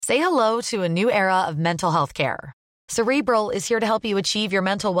Say hello to a new era of mental health care. Cerebral is here to help you achieve your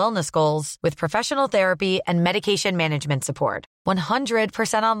mental wellness goals with professional therapy and medication management support.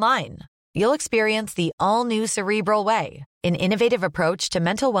 100% online. You'll experience the all-new Cerebral Way, an innovative approach to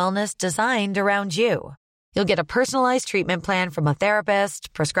mental wellness designed around you. You'll get a personalized treatment plan from a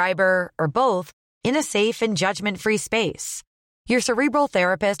therapist, prescriber, or both in a safe and judgment-free space. Your Cerebral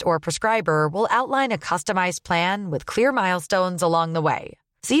therapist or prescriber will outline a customized plan with clear milestones along the way,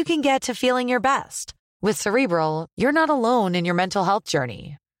 so you can get to feeling your best. With Cerebral, you're not alone in your mental health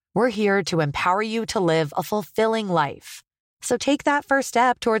journey. We're here to empower you to live a fulfilling life. So take that first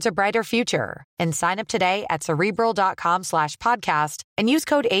step towards a brighter future and sign up today at Cerebral.com/podcast and use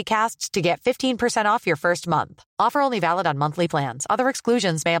code ACAST to get 15% off your first month. Offer only valid on monthly plans. Other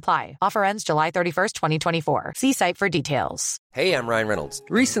exclusions may apply. Offer ends July 31st, 2024. See site for details. Hey, I'm Ryan Reynolds.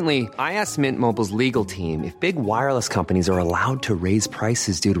 Recently, I asked Mint Mobile's legal team if big wireless companies are allowed to raise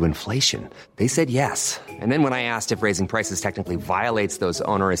prices due to inflation. They said yes. And then when I asked if raising prices technically violates those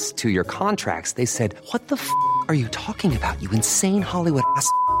onerous two-year contracts, they said, "What the f*** are you talking about, you insane Hollywood ass?"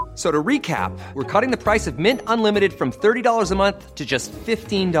 So to recap, we're cutting the price of Mint Unlimited from $30 a month to just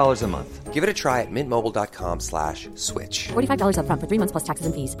 $15 a month. Give it a try at mintmobile.com/switch. $45 up front for 3 months plus taxes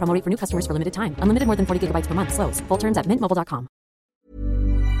and fees. Promo rate for new customers for limited time. Unlimited more than 40 gigabytes per month. Slows full terms at mintmobile.com.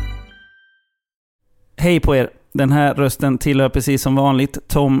 Hej på er. Den här rösten tillhör precis som vanligt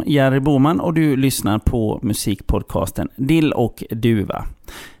Tom Jerry Boman och du lyssnar på musikpodcasten Dill och Duva.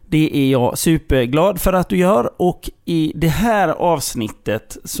 Det är jag superglad för att du gör, och i det här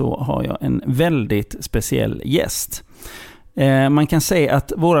avsnittet så har jag en väldigt speciell gäst. Man kan säga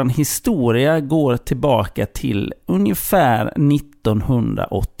att våran historia går tillbaka till ungefär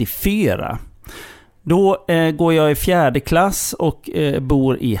 1984. Då går jag i 4:e klass och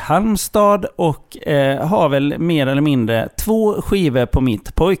bor i Halmstad och har väl mer eller mindre 2 skivor på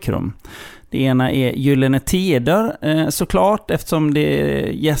mitt pojkrum. Det ena är Gyllene Tider, såklart, eftersom det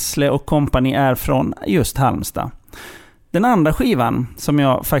Gessle och kompani är från just Halmstad. Den andra skivan som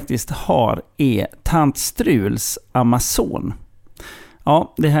jag faktiskt har är Tant Struls Amazon.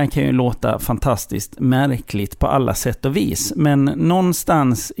 Ja, det här kan ju låta fantastiskt märkligt på alla sätt och vis, men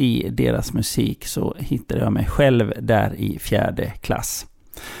någonstans i deras musik så hittade jag mig själv där i 4:e klass.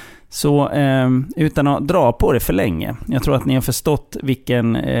 Så utan att dra på det för länge, jag tror att ni har förstått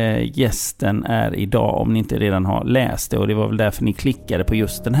vilken gästen är idag om ni inte redan har läst det, och det var väl därför ni klickade på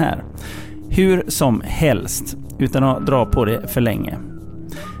just den här. Hur som helst, utan att dra på det för länge.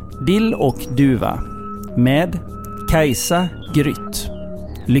 Dill och Duva med Kajsa Grytt.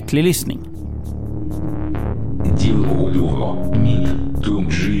 Lycklig lyssning. Dill och Duva med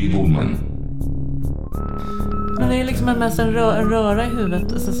Tumsjöbomen. Men det är liksom mest en röra i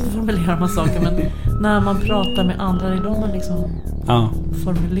huvudet, och så formulerar man saker, men när man pratar med andra, det är då man liksom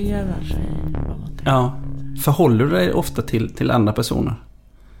formulerar sig. Ja, förhåller du dig ofta till andra personer?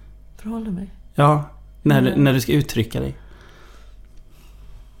 Förhåller mig? Ja, när du ska uttrycka dig.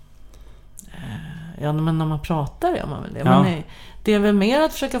 Ja, men när man pratar gör man väl det. Ja. Men det är väl mer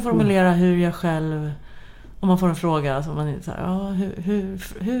att försöka formulera hur jag själv, om man får en fråga, så man är så här, ja,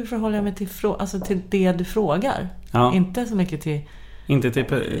 hur förhåller jag mig till det du frågar? Ja. Inte så mycket till...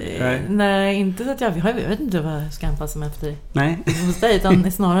 Nej, inte så att jag vet inte vad jag ska anpassa mig efter. Nej. Hos dig,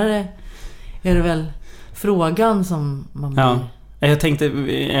 utan snarare är det väl frågan som man blir... Ja. Jag tänkte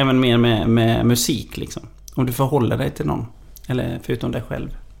även mer med musik liksom. Om du förhåller dig till någon, eller förutom dig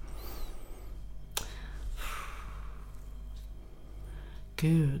själv.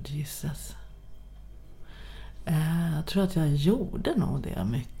 Gud, Jesus. Jag tror att jag gjorde nog det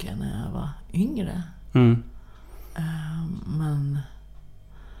mycket när jag var yngre. Men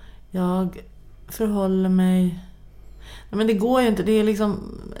jag förhåller mig... Men det går ju inte. Det är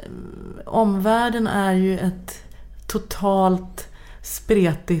liksom... Omvärlden är ju ett totalt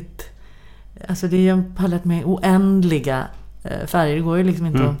spretigt... Alltså det är ju en palett med oändliga färger. Det går ju liksom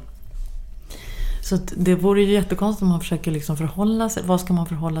inte att... Så det vore ju jättekonstigt om man försöker liksom förhålla sig. Vad ska man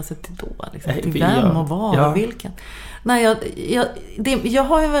förhålla sig till då? Liksom? Till vem och vad och vilken? Nej, jag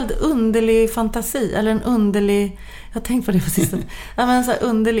har en väldigt underlig fantasi. Eller en underlig... Jag har tänkt på det på sistone. En så här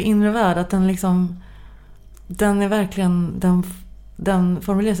underlig inre värld. Att den liksom... Den är verkligen... Den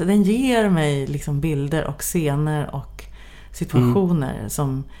formulerar sig. Den ger mig liksom bilder och scener och situationer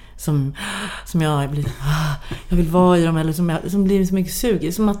som jag blir, jag vill vara i dem, eller som blir så mycket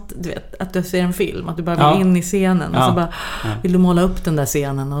sug, som att du vet, att du ser en film, att du bara går in i scenen och så bara vill du måla upp den där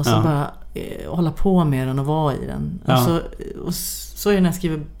scenen, och så bara hålla på med den och vara i den. Och så är det när jag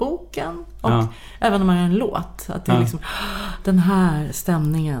skriver boken och även när man gör en låt, att det är liksom den här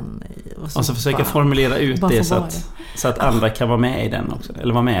stämningen och så försöka formulera ut det så att andra kan vara med i den också,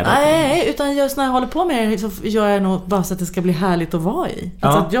 eller vara med. Nej, utan just när jag håller på med det så gör jag nog bara så att det ska bli härligt att vara i.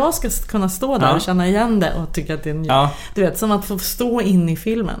 Alltså att jag ska kunna stå där och känna igen det och tycka att det är du vet, som att få stå in i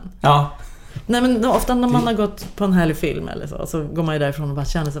filmen. Nej, men ofta när man har gått på en härlig film eller så går man ju därifrån och bara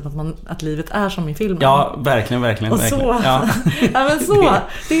känner sig att livet är som i filmen. Ja, verkligen. Och så, men så,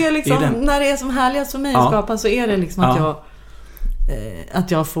 det är liksom, när det är som härligast för mig att skapa, så är det liksom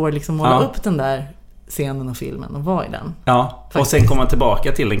att jag får liksom måla upp den där scenen och filmen och vara i den. Och sen komma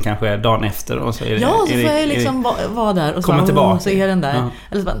tillbaka till den kanske dagen efter och så är det, så får jag liksom vara där och så är den där.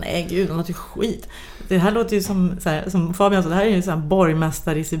 Eller så bara, nej gud, den låter ju skit. Det här låter ju som Fabian, så det här är ju en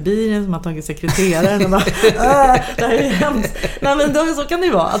borgmästare i Sibirien som har tagit sekreteraren och bara, det här är ju hemskt. Nej, men så kan det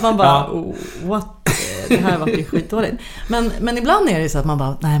ju vara, att man bara, det här var ju skitdåligt. Men ibland är det så att man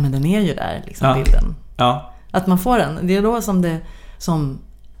bara, nej men den är ju där, liksom, bilden. Att man får den, det är då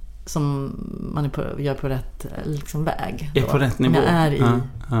som man gör på rätt liksom, väg. Är på rätt nivå. Om jag är i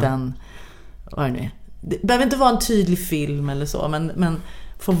den, vad är det nu? Det behöver inte vara en tydlig film eller så, men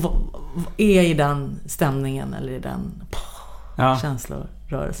är i den stämningen eller i den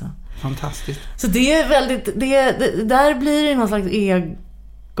känslorörelsen. Fantastiskt. Så det är väldigt, där blir det någon slags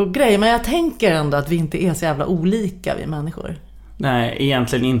ego-grej, men jag tänker ändå att vi inte är så jävla olika, vi människor. Nej,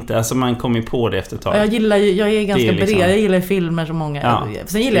 egentligen inte. Alltså man kommer ju på det efter ett tag. Jag är ganska bred. Liksom... Jag gillar filmer som många.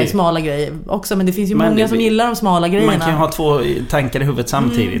 Sen gillar jag smala grejer också, men det finns ju många som gillar de smala grejerna. Man kan ju ha två tankar i huvudet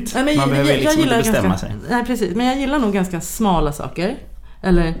samtidigt. Man behöver liksom inte bestämma sig. Nej, precis. Men jag gillar nog ganska smala saker.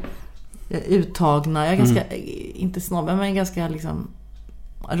 Eller uttagna. Jag är ganska, inte snabb, men ganska liksom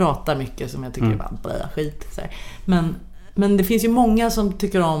ratar mycket som jag tycker är bara skit. Så här. Men det finns ju många som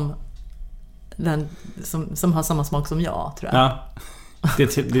tycker om den som har samma smak som jag, tror jag. Ja,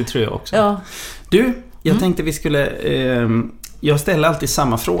 det tror jag också. Du, jag tänkte vi skulle... jag ställer alltid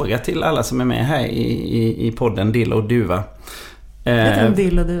samma fråga till alla som är med här i podden Dill och Duva.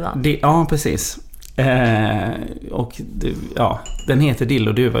 Dill och Duva? Ja, precis. Och den heter Dill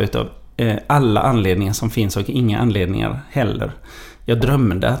och Duva utav alla anledningar som finns och inga anledningar heller. Jag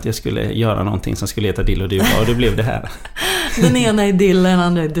drömde att jag skulle göra någonting som skulle heta Dill och Duva, och det blev det här. Den ena är Dill, den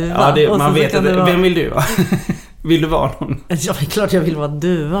andra är Duva. Ja, man vet att vem vill du vara? Vill du vara någon? Ja, det är klart jag vill vara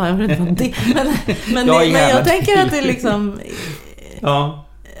Duva. Jag vill inte vara Dill. Men jag tänker att det liksom...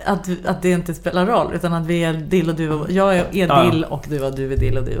 Att det inte spelar roll, utan att vi är Dill och Duva. Jag är Dill och du är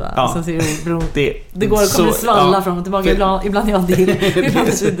Dill och Duva. Så ser det går att kommer svalla fram och tillbaka. Ibland är jag Dill, ibland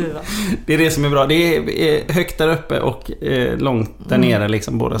är Duva. Det är det som är bra. Det är högt där uppe och långt där nere,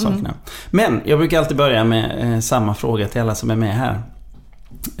 liksom, båda sakerna. Men jag brukar alltid börja med samma fråga till alla som är med här.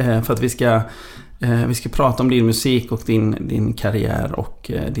 För att vi ska prata om din musik och din karriär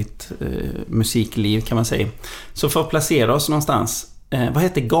och ditt musikliv, kan man säga. Så för att placera oss någonstans, vad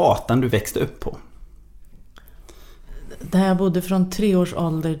heter gatan du växte upp på? Där jag bodde från 3 års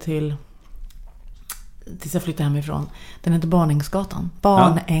ålder tills jag flyttade hemifrån. Den heter Barnängsgatan.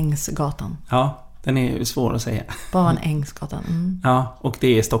 Barnängsgatan. Ja, den är svår att säga. Barnängsgatan. Ja, och det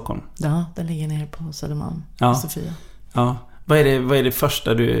är i Stockholm. Ja, den ligger nere på Södermalm. Sofia. Ja. Vad är det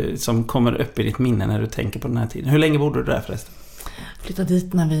första som kommer upp i ditt minne när du tänker på den här tiden? Hur länge bodde du där förresten? Flyttade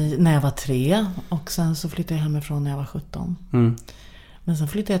dit när jag var 3, och sen så flyttade jag hemifrån när jag var 17. Men sen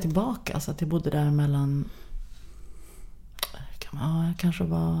flyttade jag tillbaka, så att jag bodde där mellan jag kanske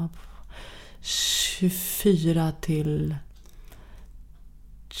var 24 till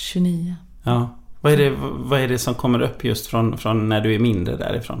 29. Ja. Vad är det som kommer upp just från när du är mindre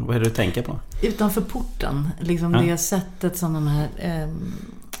därifrån? Vad är det du tänker på? Utanför porten, liksom det sättet som de här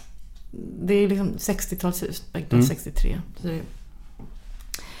det är liksom 60-talshus, 63. Så det är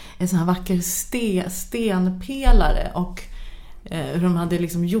en sån här vacker stenpelare, och hur de hade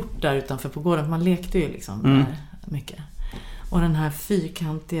liksom gjort där utanför på gården, man lekte ju liksom där mycket. Och den här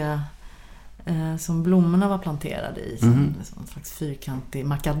fyrkantiga som blommorna var planterade i, som en slags fyrkantig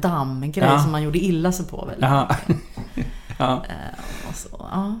makadamgrej som man gjorde illa sig på väldigt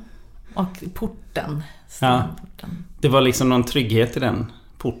och porten. Det var liksom någon trygghet i den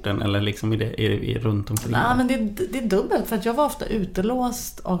porten, eller liksom i runt omkring? Nej, men det är dubbelt, för att jag var ofta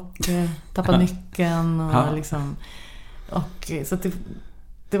utelåst och tappade nyckeln och liksom, och så att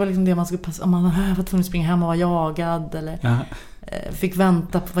det var liksom det man skulle passa, om man var tvungen att springa hem och var jagad, eller fick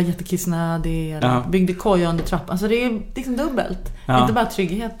vänta på, var jättekissnödig, eller byggde koja under trappan. Alltså det är liksom dubbelt. Det är inte bara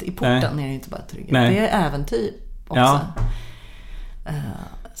trygghet i porten, är det inte bara trygghet. Det är äventyr också.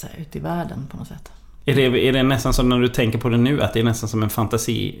 Så här, ute i världen på något sätt. Är det nästan som när du tänker på det nu, att det är nästan som en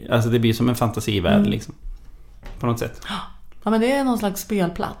fantasi, alltså det blir som en fantasivärld liksom, på något sätt? Ja, men det är någon slags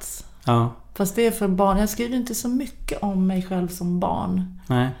spelplats. Ja. Fast det är för barn. Jag skriver inte så mycket om mig själv som barn.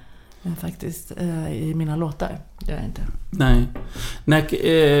 Nej. Faktiskt i mina låtar. Det gör jag inte. Nej.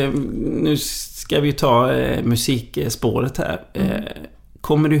 Nu ska vi ta musikspåret här.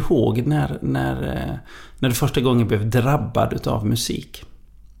 Kommer du ihåg när du första gången blev drabbad av musik?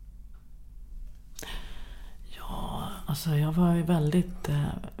 Ja, alltså jag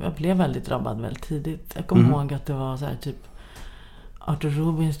blev väldigt drabbad väldigt tidigt. Jag kommer ihåg att det var så här typ Arthur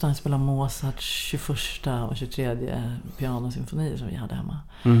Rubinstein spelade Mozarts 21 och 23 pianosymfonier som vi hade hemma.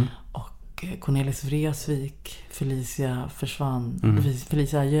 Och Cornelis Vreeswijk, Felicia försvann.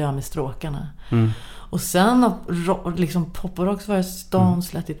 Felicia gör med stråkarna. Och sen liksom pop och rock så var det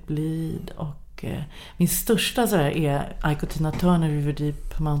Stones, Let It Bleed. Och min största så här är Ike och Tina Turner, River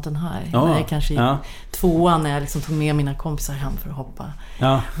Deep Mountain High. Ja, det är kanske i tvåan när jag liksom tog med mina kompisar hem för att hoppa.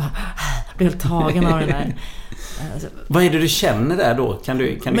 Ja. Jag blev tagen av den där. Vad är det du känner där då? Kan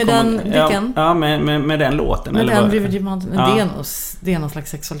du med den vilken? Ja, med den låten. Med eller den vad? River Deep Mountain. Ja. Det är någon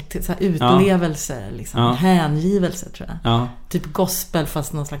slags sexualitet, så här utlevelse, liksom, hängivelse tror jag. Ja. Typ gospel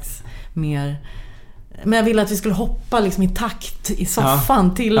fast någon slags mer. Men jag ville att vi skulle hoppa liksom i takt i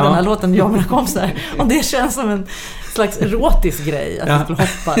soffan till den här låten, jag och mina kompisar. Och det känns som en slags erotisk grej att vi skulle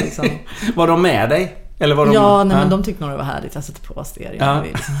hoppa liksom. Var de med dig? Eller var de... Ja, nej, men de tyckte nog det var härligt. Jag sätter på stereo. Ja.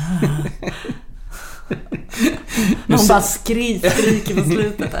 Någon bara skriker på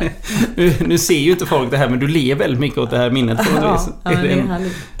slutet där. Nu ser ju inte folk det här, men du ler väldigt mycket åt det här minnet. Ja, men det är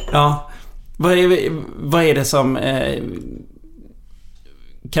härligt. Ja. Vad är det som...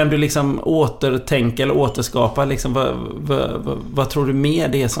 kan du liksom återtänka eller återskapa liksom, vad tror du mer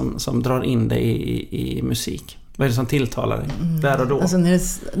det är som drar in dig i musik? Vad är det som tilltalar dig där och då? Alltså när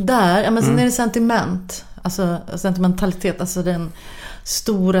det är det sentiment, alltså sentimentalitet, alltså den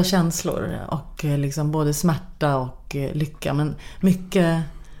stora känslor och liksom både smärta och lycka, men mycket.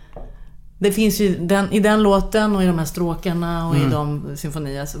 Det finns ju i den låten och i de här stråkarna och i de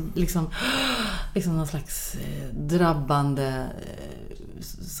symfonier så liksom någon slags drabbande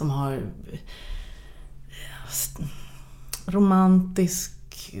som har romantisk,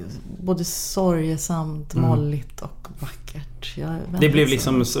 både sorgesamt, molligt och vackert. Det blev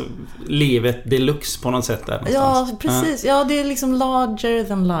liksom livet deluxe på något sätt där någonstans. Ja, precis. Ja, det är liksom larger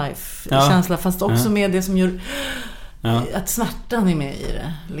than life känsla, fast också med det som gör att smärtan är med i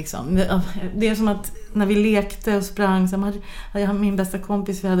det liksom. Det är som att när vi lekte och sprang så min bästa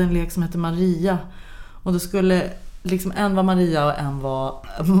kompis, vi hade en lek som hette Maria, och då skulle liksom en var Maria och en var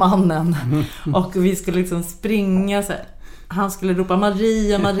mannen och vi skulle liksom springa så här. Han skulle ropa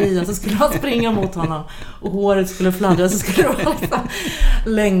Maria, Maria, så skulle han springa mot honom och håret skulle fladdra, så skulle det vara liksom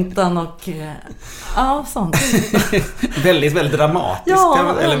längtan och sånt. Väldigt, väldigt dramatiskt.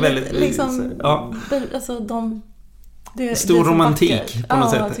 Ja, eller väldigt, liksom, alltså stor romantik på något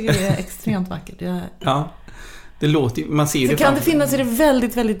sätt. Ja, jag tycker det är extremt vackert. Det låter, man ser så det. Kan det finnas i det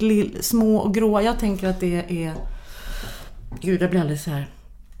väldigt, väldigt små och gråa. Jag tänker att det är gud, jag blir alldeles så här.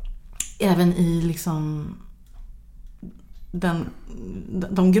 Även i liksom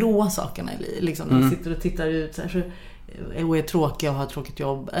de gråa sakerna liksom, de sitter och tittar ut så här, och är tråkiga och har ett tråkigt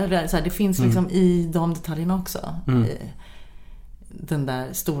jobb. Så här, det finns liksom i de detaljerna också. Den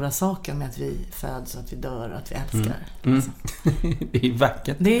där stora saken med att vi föds och att vi dör och att vi älskar. Liksom. Det är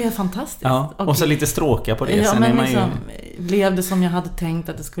vackert. Det är fantastiskt. Ja, och så lite stråka på det. Ja, sen men är man liksom, blev det som jag hade tänkt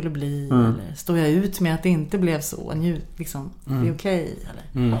att det skulle bli? Eller står jag ut med att det inte blev så? Liksom, det är okej,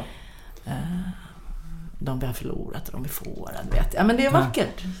 eller? De vi har förlorat och de vi får, vet. Ja, men det är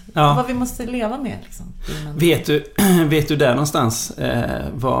vackert. Vad vi måste leva med liksom. Vet du där någonstans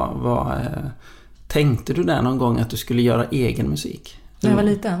vad tänkte du där någon gång att du skulle göra egen musik? När jag var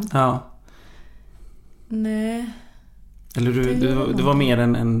liten? Ja. Nej. Eller du var mer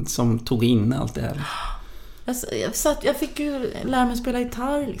en som tog in allt det här. Jag fick ju lära mig spela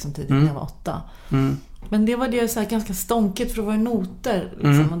gitarr liksom tidigt när jag var 8. Men det var det så här ganska stånkigt för att vara noter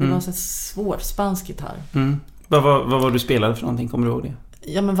liksom, och det var så svårt spansk gitarr. Vad var du spelade för någonting, kommer du ihåg det?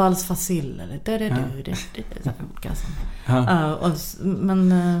 Ja, men vals facil eller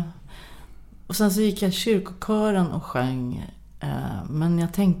och sen så gick jag kyrkokören och sjöng, men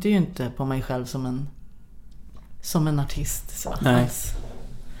jag tänkte ju inte på mig själv som en artist så.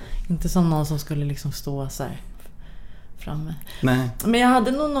 Inte som någon som skulle liksom stå så här framme. Nej. Men jag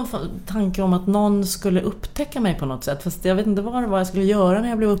hade nog någon tanke om att någon skulle upptäcka mig på något sätt. Fast jag vet inte vad jag skulle göra när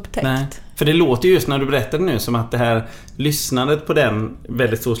jag blev upptäckt. Nej. För det låter ju just när du berättade nu som att det här lyssnandet på den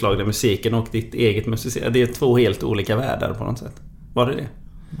väldigt storslagna musiken och ditt eget musikerande, det är två helt olika världar på något sätt. Var det det?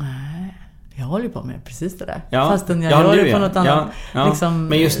 Nej, Jag håller på med precis det där. Ja. Fastän jag gör det på något annat. Ja. Liksom,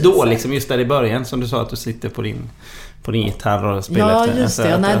 men just då, liksom, just där i början, som du sa att du sitter på din gitarr och spelar ja, efter. just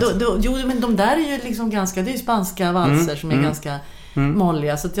det. Nej, jo, men de där är ju liksom ganska... Det är ju spanska valser som är ganska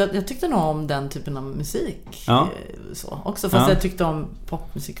molliga. Så att jag tyckte nog om den typen av musik. Ja. Så. Också, fast jag tyckte om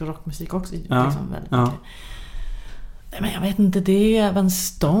popmusik och rockmusik också. Liksom, väldigt mycket. Men jag vet inte, det är ju även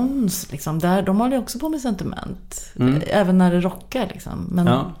Stones liksom, där, de håller ju också på med sentiment även när det rockar liksom. Men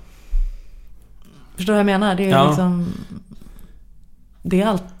förstår du vad jag menar? Det är liksom, det är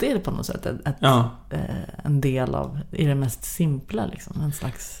alltid på något sätt en del av i det mest simpla liksom, en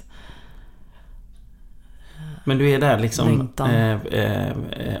slags. Men du är där liksom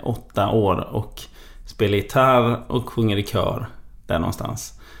 8 år och spelar gitarr och sjunger i kör där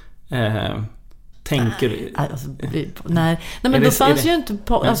någonstans. Tänker du? Alltså, nej, men då fanns ju inte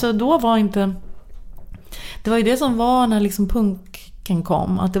alltså då var inte. Det var ju det som var när liksom punken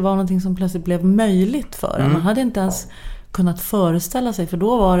kom, att det var någonting som plötsligt blev möjligt för en. Man hade inte ens kunnat föreställa sig, för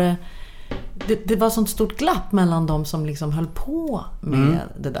då var det var sånt stort glapp mellan de som liksom höll på med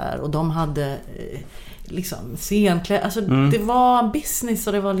det där, och de hade liksom scenkläder, alltså det var business,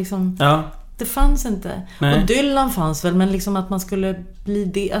 och det var liksom det fanns inte. Nej. Och Dylan fanns väl, men liksom att man skulle bli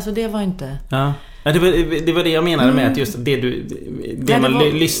det, alltså det var inte. Ja, det var det jag menade med att just det man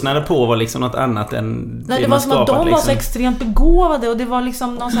lyssnade på var liksom något annat än det var som att de liksom var så extremt begåvade, och det var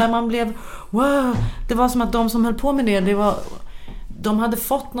liksom någon så här, man blev wow, det var som att de som höll på med det var, de hade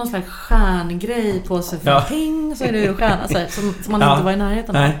fått någon slags stjärngrej på sig för ping, så är det ju stjärna så här, som man inte var i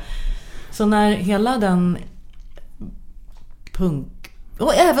närheten av. Så när hela den punk,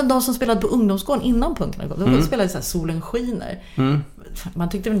 och även de som spelade på ungdomsgården innan punken kom, de spelade så här Solen skiner. Man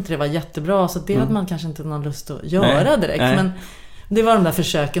tyckte väl inte det var jättebra, så det hade man kanske inte någon lust att göra direkt. Men det var de där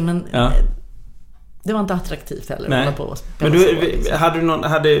försöken, men det var inte attraktivt heller. Men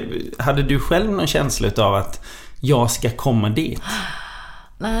hade du själv någon känsla av att jag ska komma dit?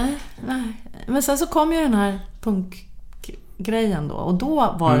 Nej. Men sen så kom ju den här punkgrejen då, och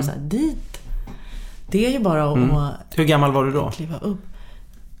då var det så här, dit. Det är ju bara att Hur gammal var du då? Kliva upp.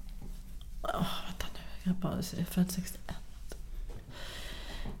 Vänta nu, jag bara säger född 61.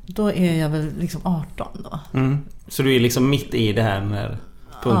 Då är jag väl liksom 18 då. Så du är liksom mitt i det här när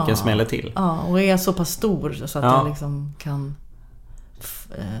punken smäller till. Ja, och är så pass stor så att jag liksom kan.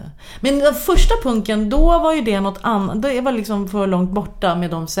 Men den första punken, då var ju det något annat. Det var liksom för långt borta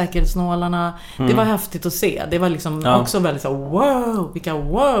med de säkerhetsnålarna. Det var häftigt att se. Det var liksom också väldigt så wow,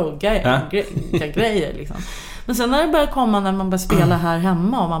 vilka grejer liksom. Men sen när det började komma, när man började spela här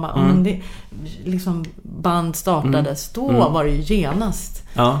hemma och man bara, men det, liksom band startades, då var det ju genast.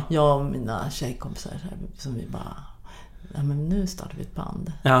 Jag och mina tjejkompisar här, som vi bara, men nu startar vi ett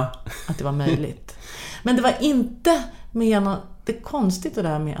band. Att det var möjligt. Men det var inte med något, det är konstigt det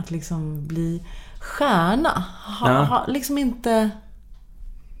där med att liksom bli stjärna. Liksom inte,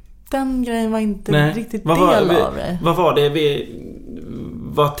 den grejen var inte riktigt del av det. Vad var det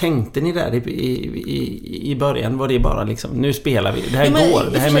vad tänkte ni där i början? Var det bara liksom, nu spelar vi, det här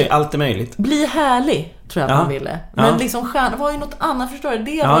går, det här är allt är möjligt. Bli härlig, tror jag att man ville. Men liksom stjärna var ju något annat, förstår du?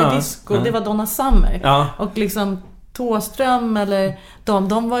 Det var ju disco, det var Donna Summer. Och liksom Tåström eller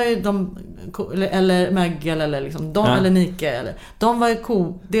de var ju eller Mögel eller liksom eller Nike eller de var ju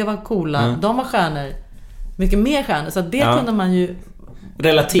det var coola, de var stjärnor, mycket mer stjärnor, så att det kunde man ju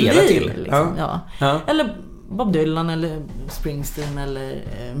relatera till liksom, eller Bob Dylan eller Springsteen eller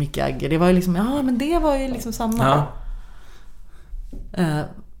Mick Jagger, det var ju liksom men det var ju liksom samma.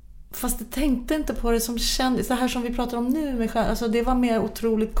 Fast jag tänkte inte på det som kändis, det här som vi pratar om nu med alltså det var mer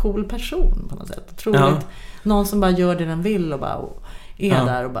otroligt cool person på något sätt, otroligt någon som bara gör det den vill och bara är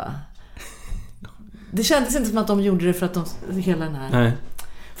där och bara. Det kändes inte som att de gjorde det för att hela den här.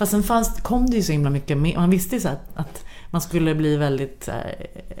 Fast sen kom det ju så himla mycket mer. Man visste ju så att man skulle bli väldigt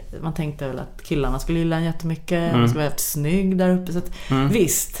man tänkte väl att killarna skulle gilla en jättemycket, man skulle vara snygg där uppe, så att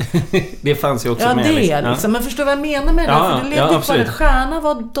visst. Det fanns ju också med liksom. Men förstår vad jag menar med det? För det levde ju på att stjärna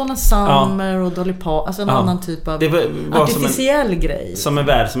var Donna Summer och Dolly Parton, alltså en annan typ av artificiell grej. Som en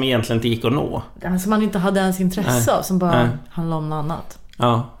värld som egentligen inte gick att nå. Som man inte hade ens intresse av, som bara handlade om något annat.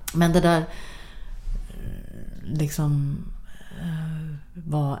 Men det där liksom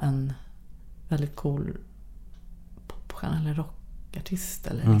var en väldigt cool popstjärna eller rockartist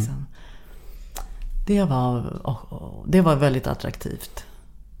eller liksom. Det var väldigt attraktivt.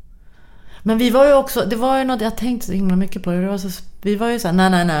 Men vi var ju också, det var ju något jag tänkte så himla mycket på det. Var så, vi var ju så här,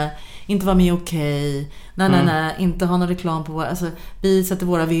 nej, inte vara med okej. Nej, inte ha någon reklam på våra, alltså vi sätter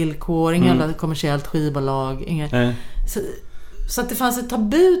våra villkor, inga jävla kommersiellt skivbolag, så att det fanns ett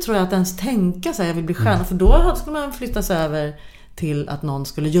tabu, tror jag, att ens tänka så här, jag vill bli stjärna, för då skulle man flytta sig över till att någon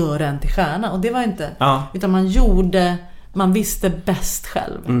skulle göra en till stjärna. Och det var inte, utan man visste bäst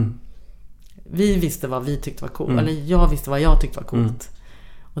själv. Vi visste vad vi tyckte var coolt, eller jag visste vad jag tyckte var coolt.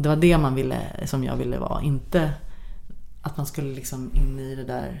 Och det var det som jag ville vara, inte att man skulle liksom in i det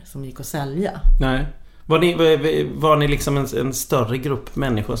där som gick att sälja. Nej. Var ni liksom en större grupp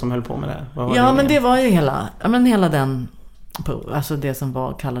människor som höll på med det? Ja, men det var ju hela den, alltså det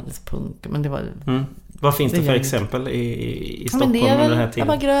som kallades punk. Men det var... Vad finns det för exempel i Stockholm under den här tiden?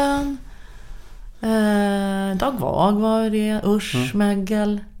 Jag var grön. Dag Vag var det. Usch,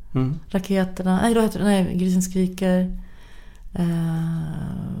 Mäggel. Raketerna. Nej, Grisen skriker.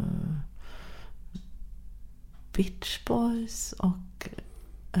 Bitch Boys och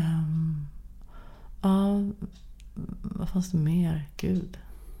vad fanns det mer? Gud.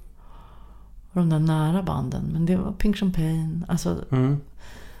 Och de där nära banden. Men det var Pink Champagne. Alltså...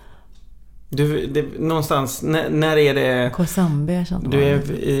 någonstans, när är det... KSMB, du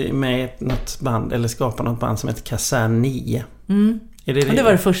är med i något band, eller skapar något band som heter Kajsa 9. Det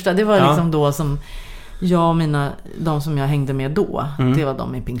var det första. Det var liksom då som jag och de som jag hängde med då, det var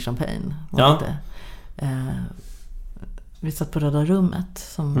de i Pink Champagne. Vi satt på Röda rummet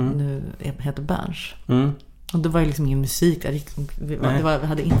som nu heter Berns. Och det var ju liksom ingen musik där. Vi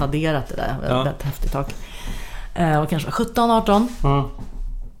hade invaderat det där. Det var ett häftigt tag. Och kanske 17-18.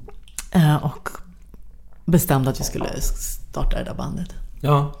 Och bestämde att vi skulle starta det där bandet.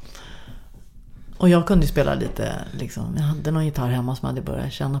 Ja. Och jag kunde spela lite liksom, jag hade någon gitarr hemma som jag hade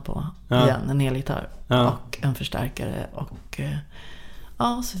börjat känna på igen, en elgitarr och en förstärkare och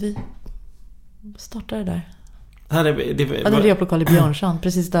så vi startade det där. Det var replokal i Björnsand,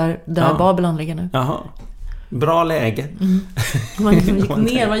 precis där Babylon ligger nu. Jaha. Bra läge. Man liksom gick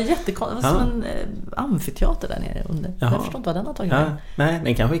ner, det var jättekonstigt. Det var som en amfiteater där nere under. Jag förstår inte vad den har tagit med. Nej,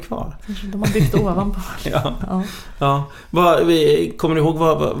 den kanske är kvar. De har byggt ovanpå. Kommer du ihåg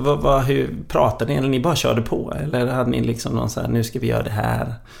hur pratade ni? Eller ni bara körde på? Eller hade ni liksom någon så här, nu ska vi göra det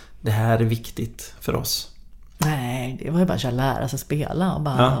här. Det här är viktigt för oss. Nej, det var ju bara att lära sig spela och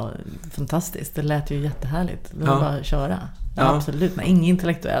bara fantastiskt. Det lät ju jättehärligt. Det var bara att köra. Absolut, men inget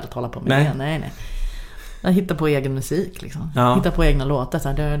intellektuellt hålla på med det. Nej. Jag hittar på egen musik liksom. Hittar på egna låtar så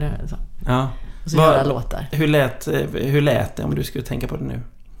här, så. Och så göra låtar. Hur lät det om du skulle tänka på det nu?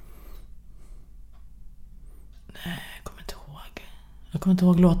 Nej, jag kommer inte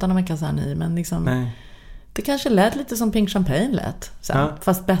ihåg låtarna med Kajsa i, men liksom det kanske lät lite som Pink Champagne lät sen,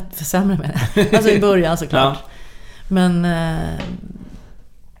 fast bättre sämre med det. Alltså i början såklart. Men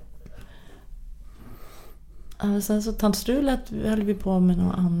sen så Tant Strul höll vi på med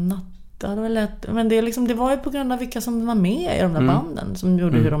något annat. Det var lätt, men det var ju på grund av vilka som var med i de där banden som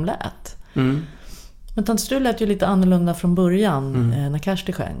gjorde hur de lät. Men Tant Strul lät ju lite annorlunda från början när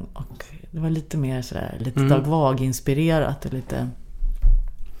Kersti sjöng, och det var lite mer sådär, lite Dag Vag-inspirerat och lite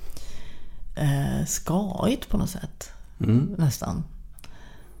skajigt på något sätt. Nästan.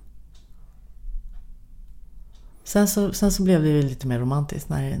 Sen så blev det ju lite mer romantiskt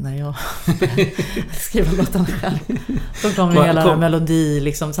när jag skrev låtarna själv. Då kom ju hela melodi,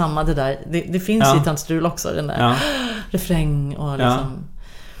 liksom samma det där. Det finns ju i Tant Strul också, den där refräng och liksom.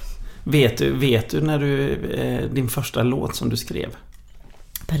 Vet du när din första låt som du skrev?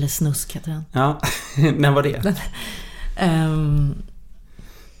 Pelle Snusk heter den. Ja, när var det?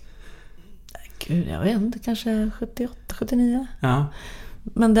 Gud, jag vet inte, kanske 78, 79. Ja.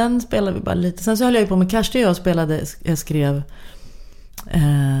 Men den spelade vi bara lite. Sen så höll jag ju på med Kersti och jag skrev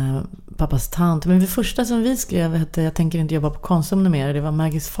Pappas tant. Men det första som vi skrev hette Jag tänker inte jobba på Konsum mer. Det var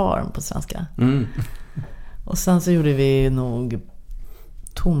Maggie's Farm på svenska. Och sen så gjorde vi nog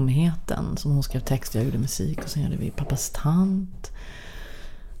Tomheten som hon skrev text, jag gjorde musik. Och sen gjorde vi Pappas tant,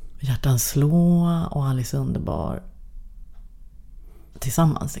 Hjärtan slå och Alice Underbar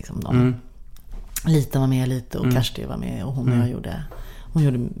tillsammans liksom de. Lite var med lite och Kersti var med och hon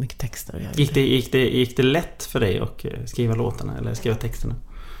gjorde mycket texter och jag gick det lätt för dig att skriva låtarna eller skriva texterna?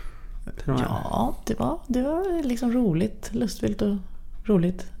 Ja, det var liksom roligt, lustfyllt och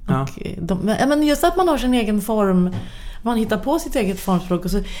roligt. Och men just att man har sin egen form, man hittar på sitt eget formspråk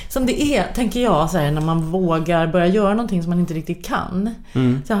och så, som det är, tänker jag så här, när man vågar börja göra någonting som man inte riktigt kan.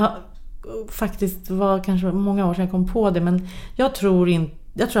 Så jag har faktiskt var kanske många år sedan jag kom på det, men jag tror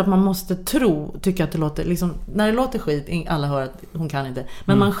att man måste tycka att det låter liksom, när det låter skit, alla hör att hon kan inte,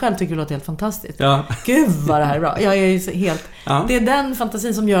 men man själv tycker det låter helt fantastiskt. Gud vad det här är bra. Jag är helt det är den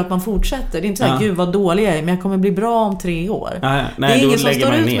fantasin som gör att man fortsätter. Det är inte så här, gud vad dålig jag är, men jag kommer bli bra om 3 år. Nej, det är ingen som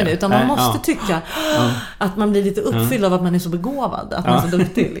står ut med det, utan man måste tycka att man blir lite uppfylld av att man är så begåvad, att man är så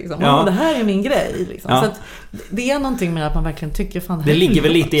duktig liksom. Det här är min grej liksom. Så att det är någonting med att man verkligen tycker fan, det ligger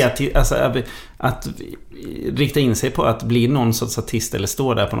väl lite i att att rikta in sig på att bli någon sorts artist eller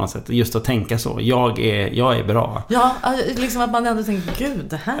stå där på något sätt. Just att tänka så. Jag är bra. Ja, liksom att man ändå tänker, gud,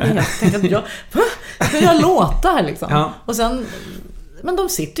 det här är jag. Tänker att jag låtar liksom. Ja. Och sen, men de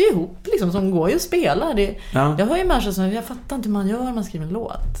sitter ju ihop liksom, som går ju och spelar. Jag hör ju människor som, jag fattar inte hur man gör när man skriver en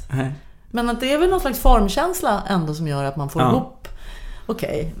låt. Men att det är väl någon slags formkänsla ändå som gör att man får ihop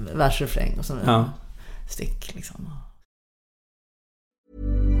vers, refräng och sådär. Stick liksom.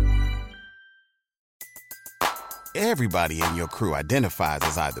 Everybody in your crew identifies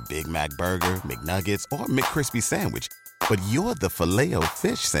as either Big Mac Burger, McNuggets, or McCrispy Sandwich. But you're the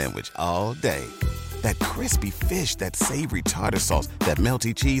Filet-O-Fish Sandwich all day. That crispy fish, that savory tartar sauce, that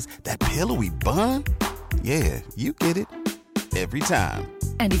melty cheese, that pillowy bun. Yeah, you get it. Every time.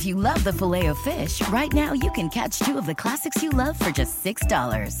 And if you love the Filet-O-Fish, right now you can catch 2 of the classics you love for just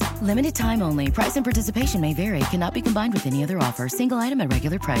 $6. Limited time only. Price and participation may vary. Cannot be combined with any other offer. Single item at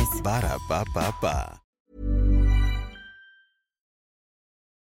regular price. Ba-da-ba-ba-ba.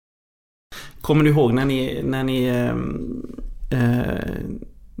 Kommer du ihåg när ni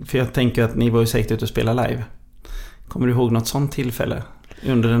för jag tänker att ni var ju säkert ute och spela live. Kommer du ihåg något sånt tillfälle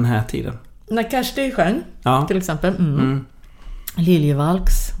under den här tiden? När Kersti sjöng, till exempel.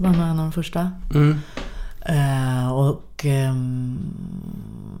 Liljevalchs var en av de första.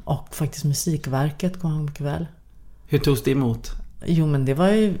 Och faktiskt Musikverket kom mycket väl. Hur togs det emot? Jo, men det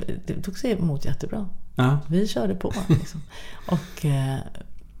tog sig emot jättebra. Ja. Vi körde på liksom. Och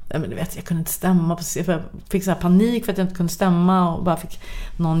men du vet, jag kunde inte stämma på scen, för jag fick så här panik för att jag inte kunde stämma och bara fick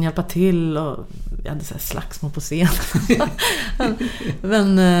någon hjälpa till och jag hade så här slagsmål på scen.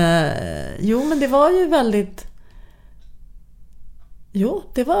 Men men det var ju väldigt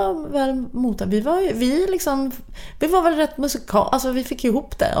det var väl mot vi var väl rätt musikal, alltså vi fick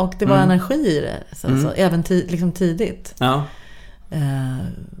ihop det och det var energi i det så även liksom tidigt. Ja.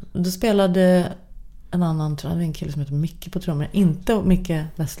 Då spelade en annan, tror jag, en kille som heter Micke på trummor. Inte Micke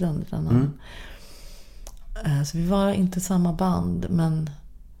Westlund. Så vi var inte samma band, men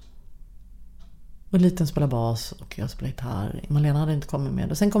och liten spelade bas och jag spelade gitarr. Malena hade inte kommit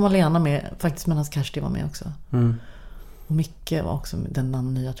med. Och sen kom Malena med, faktiskt medan Kersti var med också. Och Micke var också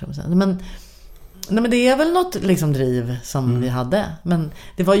den nya trummisen. Men det är väl något liksom driv som vi hade. Men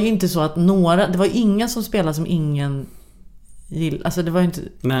det var ju inte så att det var inga som spelade som ingen. Alltså det var ju inte.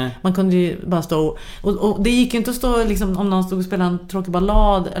 Nej. Man kunde ju bara stå och det gick ju inte att stå liksom, om någon stod och spelade en tråkig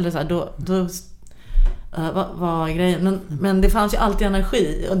ballad eller så här, då vad var grejen, men det fanns ju alltid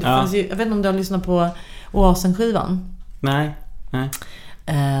energi och det fanns ju, jag vet inte om du har lyssnat på Oasen-skivan. Nej.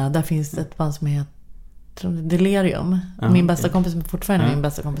 Där finns ett band som heter Delirium. Min bästa kompis, fortfarande min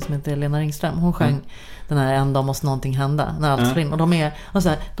bästa kompis, som heter Lena Ringström, hon sjöng den här En dag måste någonting hända när allt slår in, och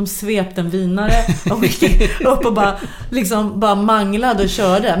de svepte en vinare och gick upp och bara manglade och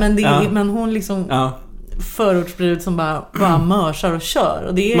körde, men hon liksom förortsbrud som bara mörsar och kör,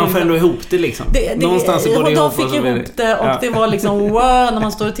 och det är man får ändå ihop det liksom. Någonstans går det ihop, de fick ihop det och det var liksom wow, när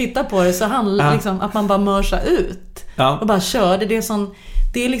man står och tittar på det så handlar liksom att man bara mörsar ut och bara kör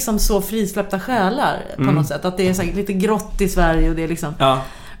det är liksom så frisläppta själar på något sätt, att det är så lite grått i Sverige och det är liksom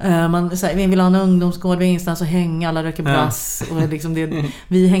man säger vi vill ha en ungdomsgård, vi är ingenstans att hänga, alla röker brass och liksom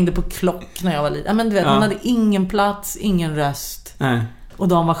vi hängde på klock när jag var liten. Men du vet, man hade ingen plats, ingen röst. Och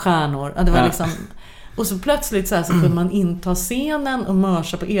de var stjärnor. Det var liksom, och så plötsligt så kunde man inta scenen och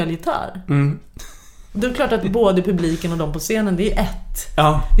mörsa på elgitarr. Det är klart att både publiken och de på scenen, det är ett.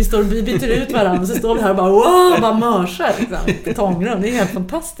 Vi byter ut varandra, så står vi här och bara mörsar liksom, betongrum. Det är helt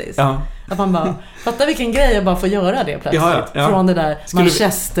fantastiskt. Att man bara, fattar vilken grej att bara få göra det plötsligt. Från det där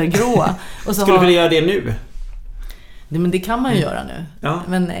manchestergråa. Och så skulle vi göra det nu? Men det kan man ju göra nu.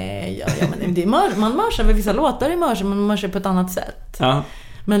 Men man mörsar väl vissa låtar i mörsar, men man mörsar på ett annat sätt.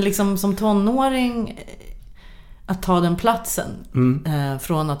 Men liksom som tonåring att ta den platsen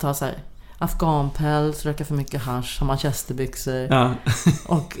från att ta så här afghanpäls, röka för mycket hasch, ha manchesterbyxor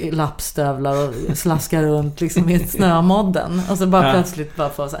och lappstövlar och slaska runt liksom i snömodden, och så bara plötsligt bara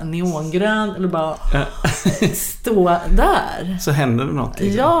få så här neongrön eller bara stå där, så händer det något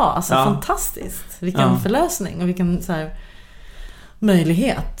liksom. Fantastiskt, vilken förlösning och vilken så här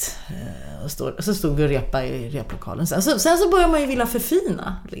möjlighet. Och så stod vi och repa i replokalen. Sen så börjar man ju vilja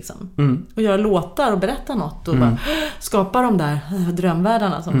förfina liksom. Och göra låtar och berätta något och bara skapa de där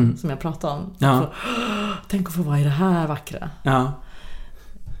drömvärldarna som jag pratade om. Tänk att få vara i det här vackra.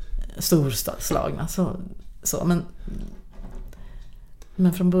 Storslagna. Så.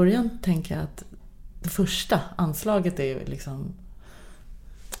 Men från början tänker jag att det första anslaget är ju liksom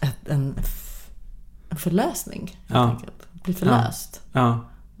en förlösning, helt enkelt. Bli förlöst.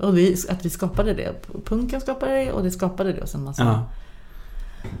 Och att vi skapade det. Punken skapade det och det skapade det och sen massa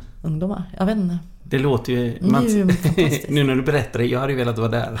ungdomar. Jag vet inte. Det låter ju... Nu när du berättar det, jag hade ju velat vara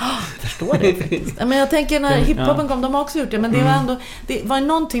där. Jag förstår det faktiskt. Men jag tänker när hiphopen kom, de har också gjort det. Men det var ändå... Det var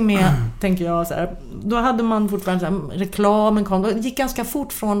någonting med, tänker jag, så här, då hade man fortfarande så här, reklamen kom. Det gick ganska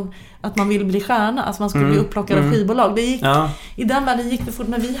fort från att man ville bli stjärna. Alltså man skulle bli upplockad av skivbolag. Det gick, i den världen gick det fort.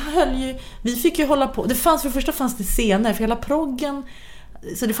 Men vi fick ju hålla på. För det första fanns det scener. För hela proggen...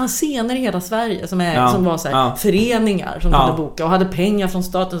 Så det fanns scener i hela Sverige som var så här, föreningar som kunde boka och hade pengar från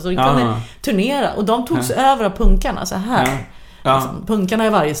staten så de kunde turnera. Och de togs över av punkarna så här. Liksom, punkarna i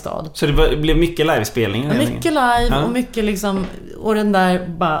varje stad. Så det blev mycket livespelningar? Mycket live och mycket liksom... Och den där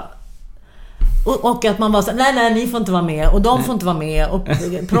bara... Och att man bara så nej, ni får inte vara med. Och de får inte vara med. Och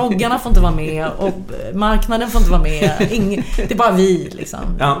proggarna får inte vara med. Och marknaden får inte vara med. Det är bara vi liksom.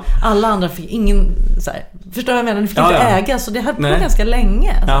 Alla andra fick ingen så här, förstår jag menar? Det fick inte ägas. Så det höll på ganska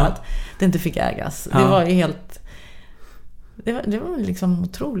länge så att det inte fick ägas. Det var ju helt... Det var liksom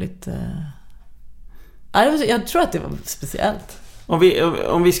otroligt... Jag tror att det var speciellt.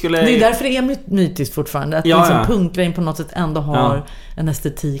 Om vi skulle... Det är därför det är mytiskt fortfarande. Att liksom punkgrejen på något sätt ändå har en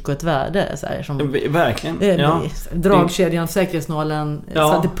estetik och ett värde. Så här, som, verkligen. Dragkedjan, säkerhetsnålen.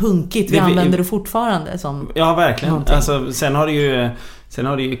 Så att det är punkigt. Vi använder det fortfarande som... Ja, verkligen. Alltså, sen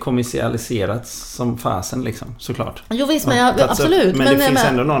har det ju kommersialiserats som fasen liksom, såklart. Jo visst, men absolut. Men det finns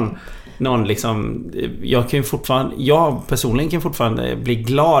ändå någon liksom, jag personligen kan fortfarande bli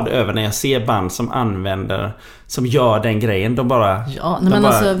glad över när jag ser band som gör den grejen. De bara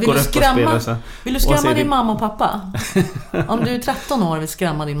vill du skrämma din mamma och pappa? Om du är 13 år och vill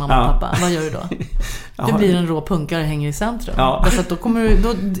skrämma din mamma och pappa, vad gör du då? Du blir en rå punkare och hänger i centrum. Därför att då kommer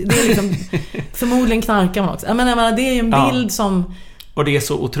det är liksom förmodligen knarkar man också. Jag menar, det är ju en bild som... Och det är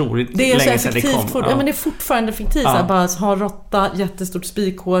så otroligt det är länge så sedan det kom. Men det är fortfarande fiktivt. Så bara ha råtta, jättestort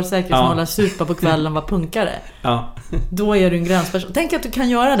spikhår, säkerhetsmåla, supa på kvällen, vara punkare. Då är du en gränsperson. Tänk att du kan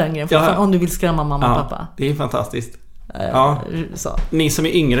göra den grejen om du vill skrämma mamma och pappa. Det är fantastiskt. Ni som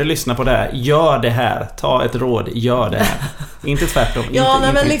är yngre lyssnar på det här. Gör det här. Ta ett råd. Gör det här. Inte tvärtom.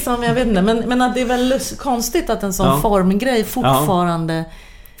 Men liksom, jag vet inte. Men att det är väl konstigt att en sån formgrej fortfarande...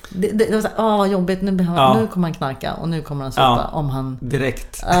 Det var så vad jobbigt, nu kommer han knarka och nu kommer han sopa om han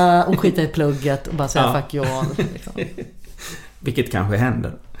direkt och skita i plugget och bara säga fuck you all liksom. Vilket kanske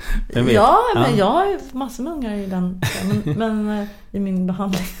händer. Men jag har massor med ungar i den men i min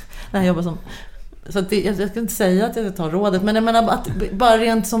behandling när jag jobbar som så att jag ska inte säga att jag tar rådet, men jag menar att bara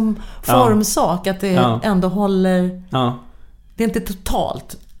rent som formsak att det ändå håller det är inte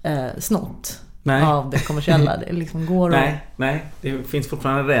totalt snott. Nej. Av det kommersiella. Det liksom går nej, det finns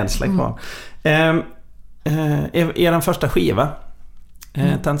fortfarande rädsla kvar. Er första skiva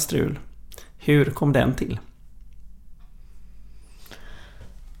Tant Strul, hur kom den till?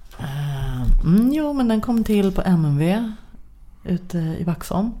 Jo, men den kom till på MMV ute i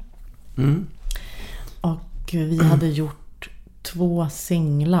Vaxholm. Och vi hade gjort 2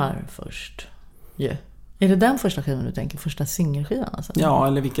 singlar först. Är det den första skivan du tänker? Första singelskivan alltså? Ja,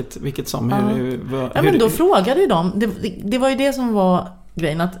 eller vilket som. Men då frågade ju de. Det var ju det som var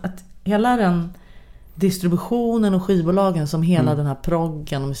grejen. Att hela den distributionen och skivbolagen som hela den här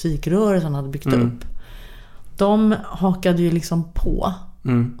proggen och musikrörelsen hade byggt upp. De hakade ju liksom på.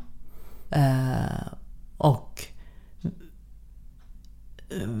 Och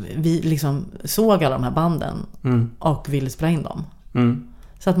vi liksom såg alla de här banden och ville spela in dem.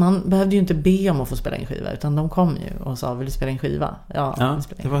 Så att man behövde ju inte be om att få spela in skiva, utan de kom ju och sa, vill du spela in skiva? Ja,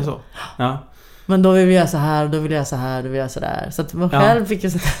 det var så. Ja. Men då vill vi göra så här, då vill jag så här, då vill jag så där. Så att man själv fick ju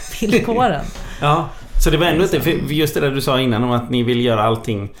sätta villkoren. Så det var ändå inte, för just det där du sa innan om att ni vill göra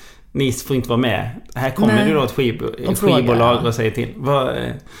allting, ni får inte vara med. Här kommer du då ett skivbolag och säger till.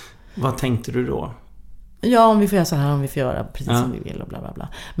 Vad tänkte du då? Ja, om vi får göra så här, om vi får göra precis som vi vill och bla bla bla.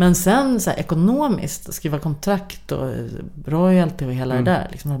 Men sen så här, ekonomiskt, skriva kontrakt och royalty och hela det där,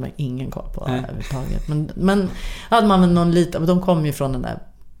 liksom hade man ingen koll på överhuvudtaget. Men hade man väl någon lita, de kom ju från den där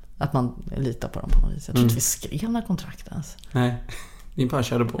att man litar på dem på något vis. Jag tror inte vi skrev några kontrakt ens. Nej, ni bara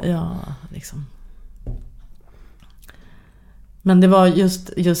körde på. Ja, liksom. Men det var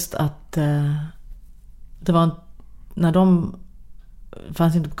just att det var när de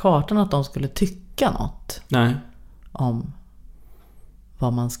fanns inte på kartan att de skulle tycka något om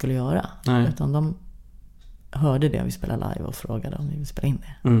vad man skulle göra. Utan de hörde det vi spelade live och frågade om vi ville spela in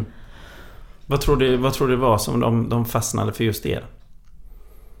det. Vad tror du var som de fastnade för just er?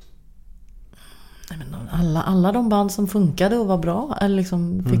 Nej, men alla de band som funkade och var bra eller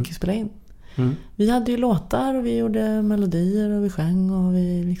liksom fick ju spela in. Vi hade ju låtar och vi gjorde melodier och vi sjöng och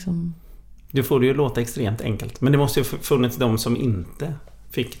vi liksom... Du får det ju låta extremt enkelt. Men det måste ju funnits de som inte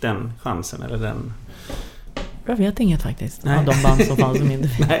fick den chansen eller den... Jag vet inget faktiskt av de band som fanns som inte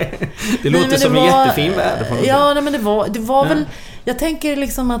finns. Nej, det låter som en jättefin värld på något ja, nej, men det var väl, jag tänker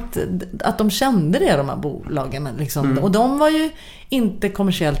liksom att de kände det, de här bolagen liksom. Och de var ju inte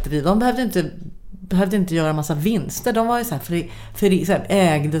kommersiellt drivna. De behövde inte göra massa vinster. De var ju så här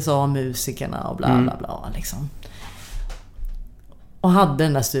ägdes av musikerna och bla bla bla liksom. Och hade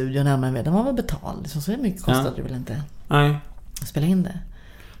den där studion hemma med. Den var väl betald. Så mycket kostade det väl inte. Nej. Spela in det.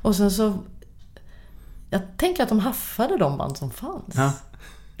 Och sen så jag tänker att de haffade de band som fanns.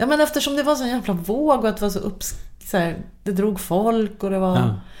 Ja, men eftersom det var så en jävla våg och att det var så här, det drog folk och det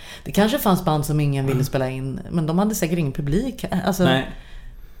var det kanske fanns band som ingen ville spela in, men de hade säkert ingen publik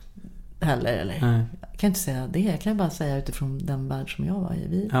heller eller. Nej. Jag kan inte säga det, jag kan bara säga utifrån den värld som jag var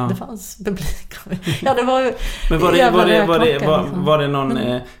i. Det fanns publik. Ja, det var ju. Men var det någon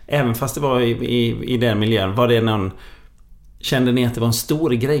även fast det var i den miljön, var det någon, kände ni att det var en stor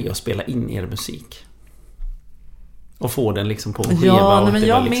grej att spela in er musik? Och få den liksom på en skiva. Ja, men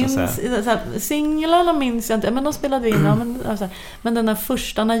jag liksom minns singlarna minns jag inte, men de spelade in men den där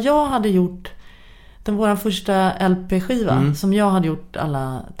första, när jag hade gjort våran första LP-skiva som jag hade gjort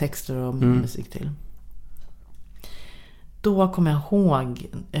alla texter och musik till. Då kommer jag ihåg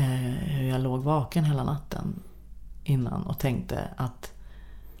hur jag låg vaken hela natten innan och tänkte att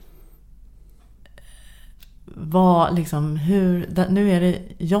vad liksom, nu är det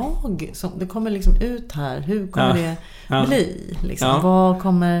jag som det kommer liksom ut här, hur kommer det bli liksom, vad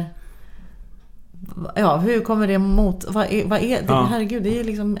kommer hur kommer det mot, vad är det, herregud, det är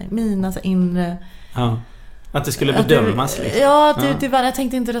liksom mina så inre att det skulle bedömas liksom. Jag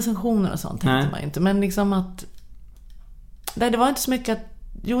tänkte inte recensioner och sånt, tänkte man inte, men liksom att det var inte så mycket att,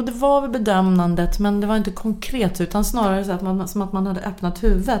 det var väl bedömandet, men det var inte konkret, utan snarare så att som att man hade öppnat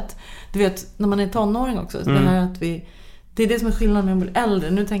huvudet. Du vet, när man är tonåring också, det här att det är det som är skillnaden med att bli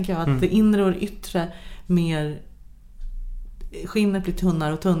äldre. Nu tänker jag att det inre och det yttre mer, skinnet blir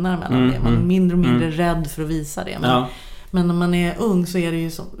tunnare och tunnare mellan det. Man är mindre och mindre rädd för att visa det. Men när man är ung så är det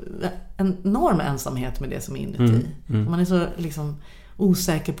ju så en enorm ensamhet med det som är inuti. Man är så liksom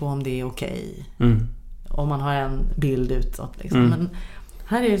osäker på om det är okej. Om man har en bild utåt liksom. Men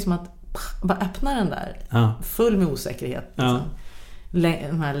här är det som att bara öppna den där full med osäkerhet liksom.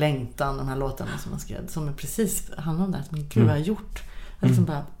 Den här längtan, de här låtarna som man skrev, som är precis handlar om det här som gud har gjort. Liksom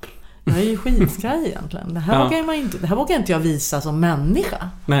bara, jag är ju skitskraj egentligen. Det här vågar inte jag visa som människa.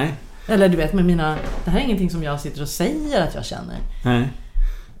 Nej. Eller du vet, det här är ingenting som jag sitter och säger att jag känner. Nej.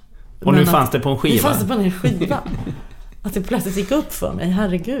 Och nu fanns det på en skiva. Nu fanns det på en skiva. Att det plötsligt gick upp för mig,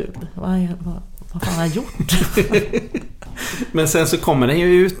 herregud. Vad fan har jag gjort? Men sen så kommer den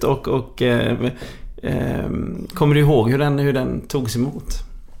ju ut och kommer du ihåg hur den togs emot?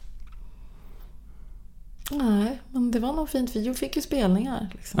 Nej, men det var nog fint. Vi fick ju spelningar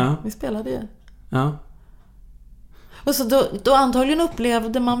liksom. Vi spelade ju. Och så då antagligen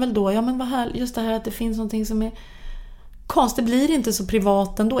upplevde man väl då, men vad här, just det här att det finns någonting som är konstigt, det blir inte så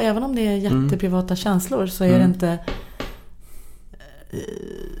privat ändå, även om det är jätteprivata känslor, så är det inte,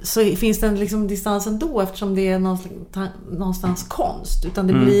 så finns det en liksom distans ändå, eftersom det är någonstans konst, utan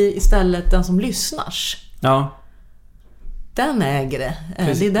det blir istället den som lyssnars. Den äger det.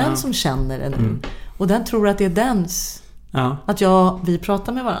 Det är den som känner det nu. Och den tror att det är dens, att vi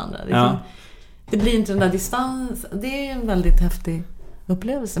pratar med varandra liksom. Det blir inte den där distans. Det är en väldigt häftig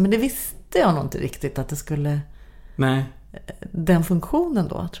upplevelse, men det visste jag nog inte riktigt att det skulle. Nej. Den funktionen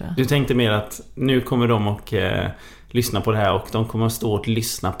då, tror jag. Du tänkte mer att nu kommer de och lyssna på det här, och de kommer att stå och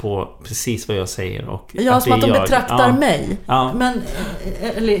lyssna på precis vad jag säger, och som att de betraktar mig. Men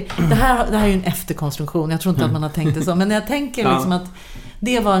det här är ju en efterkonstruktion. Jag tror inte att man har tänkt det så, men jag tänker liksom att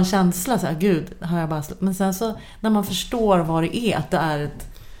det var en känsla så här, gud, har jag bara men sen så när man förstår vad det är, att det är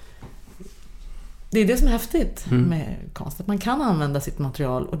det är det som är häftigt med konst, att man kan använda sitt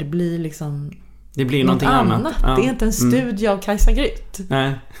material och det blir liksom, det blir någonting annat. Det är inte en studie av Kajsa Grytt.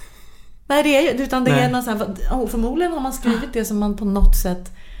 Nej, det är ju, utan det är någon så här, förmodligen har man skrivit det som man på något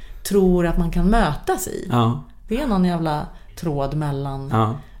sätt tror att man kan mötas i. Det är någon jävla tråd mellan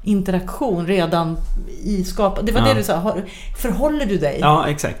interaktion redan i skap. Det var det du sa, förhåller du dig? Ja,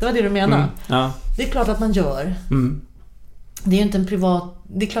 exakt. Det var det du menade. Det är klart att man gör. Det är ju inte en privat,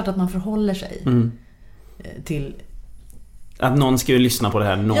 det är klart att man förhåller sig till att någon ska ju lyssna på det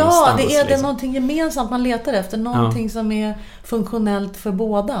här någonstans. Ja, det är liksom någonting gemensamt man letar efter, någonting som är funktionellt för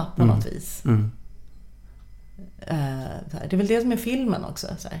båda på något vis. Det är väl det som är filmen också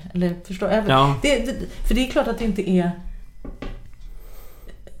så här. Eller förstår för det är klart att det inte är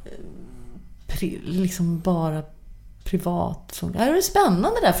liksom bara privat. Det är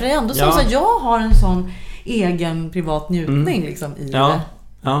spännande där, för det är ändå så att jag har en sån egen privat njutning liksom i det.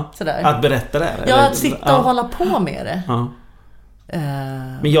 Sådär. Att berätta det? Ja, eller? Att sitta och hålla på med det. Ja.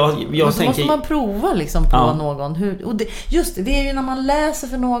 Men jag så tänker... måste man prova liksom på någon. Och det är ju när man läser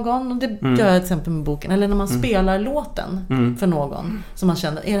för någon, och det gör jag till exempel med boken, eller när man spelar låten för någon, som man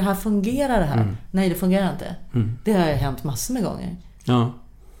känner, fungerar det här? Nej, det fungerar inte. Det har hänt massor med gånger. Ja.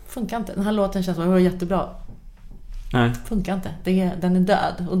 Funkar inte. Den här låten känns jättebra. Nej. Funkar inte. Den är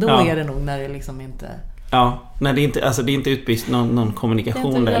död. Och då är det nog när det liksom inte... Ja, nej, det är inte utbyggt någon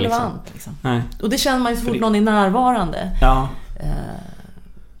kommunikation. Det är inte relevant liksom. Nej. Och det känner man ju så fort någon är närvarande. Ja.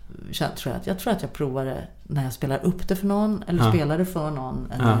 Jag tror att jag provar det när jag spelar upp det för någon, eller spelar det för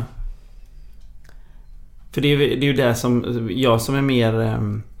någon. Eller... Ja. För det är ju det som jag som är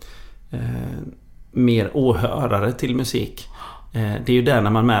mer åhörare till musik. Det är ju där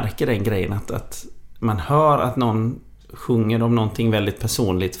när man märker den grejen att man hör att någon sjunger om någonting väldigt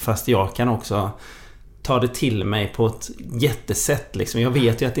personligt, fast jag kan också ta det till mig på ett jättesätt liksom. Jag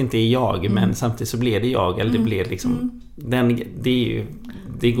vet ju att det inte är jag, men samtidigt så blir det jag, eller det blir liksom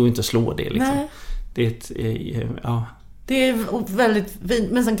det går ju inte att slå det liksom. Nej. Det är väldigt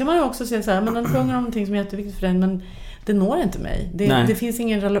fint, men sen kan man ju också säga så här, men den sjunger om någonting som är jätteviktigt för den, men det når inte mig. Det finns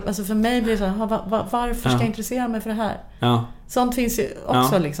ingen alltså för mig blir det så här, varför ska jag intressera mig för det här? Ja. Sånt finns ju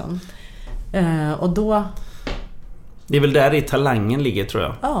också liksom. Och då det är väl där i talangen ligger, tror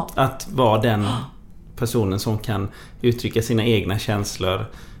jag. Ja. Att vara den personen som kan uttrycka sina egna känslor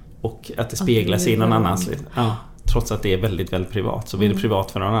och att det speglas i någon annans liv. Ja. Trots att det är väldigt, väldigt privat, så blir det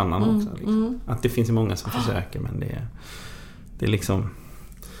privat för någon annan också. Liksom. Att det finns ju många som försöker, men det är liksom...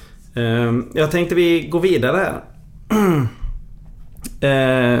 jag tänkte vi går vidare här.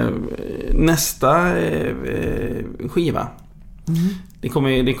 Nästa skiva. Det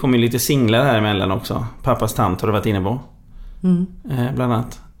kommer lite singlar här emellan också. Pappas tant har du varit inne på. Bland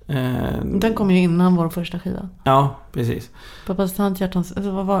annat. Den kom ju innan vår första skiva. Ja, precis. Pappas tant, hjärtans...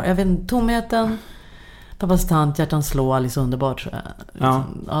 Vad var jag vet inte, tomheten. Pappas tant, hjärtans slå, Alice underbart, tror jag. Ja.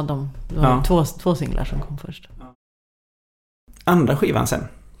 Det var två singlar som kom först. Andra skivan sen.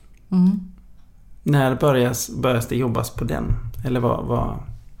 När börjas det jobbas på den? Eller vad?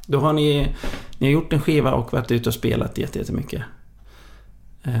 Då har ni har gjort en skiva och varit ute och spelat jättemycket.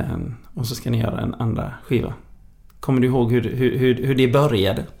 Och så ska ni göra en andra skiva. Kommer du ihåg hur det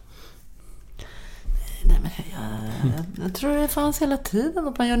började? Nej, men jag tror det fanns hela tiden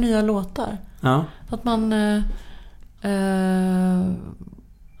att man gör nya låtar. Ja. Att man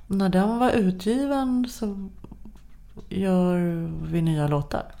när den var utgiven så gör vi nya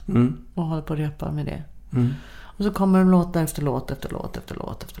låtar. Och håller på att repa med det. Och så kommer de låtar efter låt efter låt efter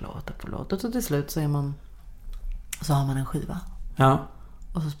låt efter låt efter låt. Och så till slut så har man en skiva. Ja.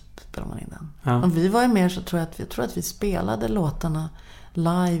 Och så spelar man in den. Ja. Och vi var ju mer så tror jag att vi spelade låtarna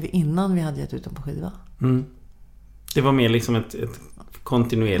live innan vi hade gett ut dem på skiva. Det var mer liksom ett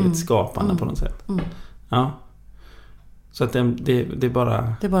kontinuerligt skapande på något sätt. Ja. Så att det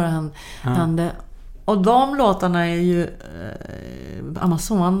bara... Det bara hände. Och de låtarna är ju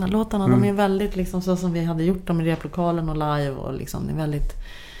Amazon-låtarna, de är väldigt liksom så som vi hade gjort dem i replokalen och live, och liksom det är väldigt...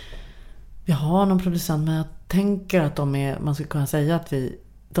 Vi har någon producent, men jag tänker att man skulle kunna säga att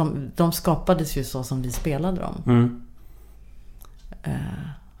de skapades ju så som vi spelade dem.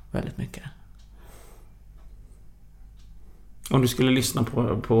 Väldigt mycket. Om du skulle lyssna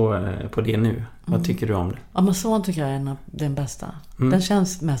på det nu, vad tycker du om det? Amazon tycker jag är den bästa. Den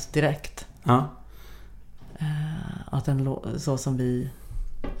känns mest direkt. Ja. Att den så som vi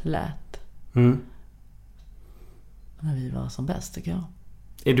lät. När vi var som bäst, tycker jag.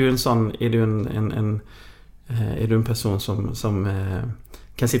 Är du en person som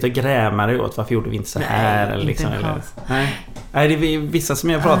kan sitta och gräma dig åt varför gjorde vi inte så här? Nej, eller liksom, inte eller? Nej, det är vissa som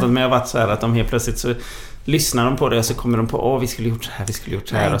jag har pratat med har varit så här att de helt plötsligt så lyssnar de på det och så kommer de på vi skulle gjort så här,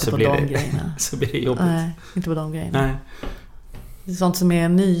 Nej, och så blir det jobbigt. Nej, inte på de grejerna. Nej. Det är sånt som är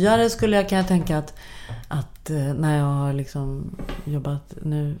nyare kan jag tänka att när jag har liksom jobbat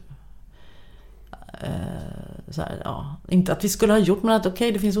nu så här, inte att vi skulle ha gjort, men att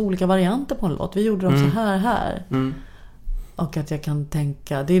det finns olika varianter på en låt. Vi gjorde dem så här. Och att jag kan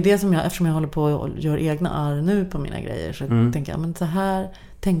tänka, det är det som eftersom jag håller på och gör egna arr nu på mina grejer, så tänker jag, men så här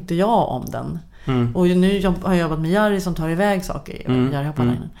tänkte jag om den. Och nu har jag jobbat med Jari som tar iväg saker.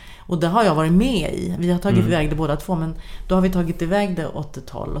 Och det har jag varit med i. Vi har tagit iväg det båda två, men då har vi tagit iväg det åt ett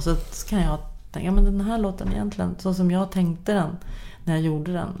håll. Och så kan jag tänka, men den här låten egentligen, så som jag tänkte den när jag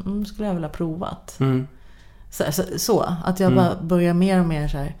gjorde den, skulle jag vilja provat. Så att jag bara börjar mer och mer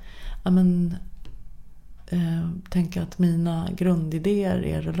så här, tänka att mina grundidéer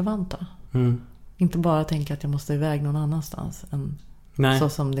är relevanta. Inte bara tänka att jag måste iväg någon annanstans än så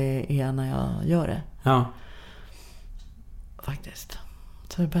som det är när jag gör det. Ja. Faktiskt.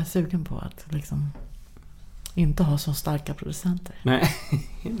 Så Så jag började sugen på att liksom inte ha så starka producenter.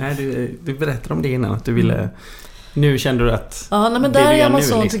 Nej, du berättade om det innan att du ville... Nu kände du att... Ja, nej, men där är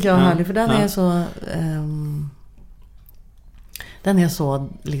Amazon tycker jag är härlig. För den är så... den är så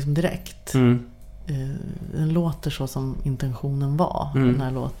liksom direkt. Den låter så som intentionen var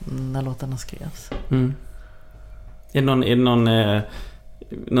när låtarna skrevs. Är det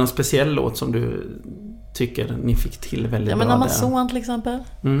någon speciell låt som du tycker ni fick till väldigt bra? Ja, men Amazon till exempel.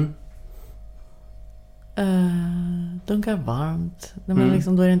 Dunkar varmt. Men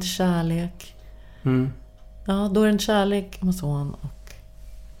liksom, då är det inte kärlek. Ja, då är det inte kärlek, Amazon och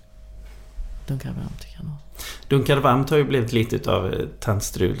Dunkar varmt tycker jag nog. Dunkar varmt har ju blivit lite utav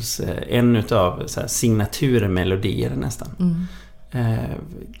Tantstruls, en utav så här signaturmelodier nästan.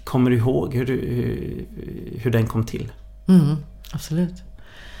 Kommer du ihåg hur den kom till? Absolut.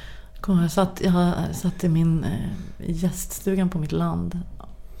 Jag satt i min gäststugan på mitt land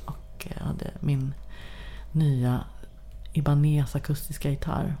och jag hade min nya Ibanez akustiska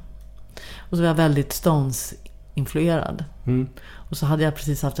gitarr. Och så var jag väldigt Stones-influerad. Och så hade jag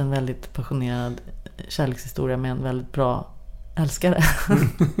precis haft en väldigt passionerad kärlekshistoria med en väldigt bra älskare.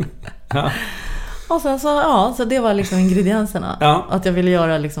 Ja. Och sen så det var liksom ingredienserna. Ja. Att jag ville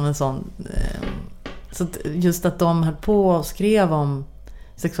göra liksom en sån... Så just att de höll på och skrev om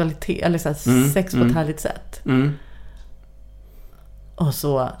sexualitet, eller så här, sex på ett härligt sätt. Och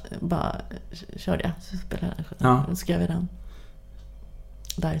så bara körde jag. Så spelade jag. Så skrev jag den.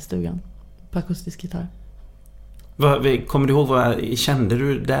 Där i stugan. På akustisk gitarr. Kommer du ihåg vad kände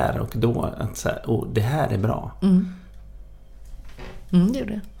du där och då? Att så här, det här är bra. Det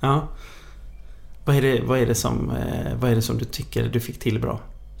gjorde jag. Ja. Vad är det som du tycker du fick till bra?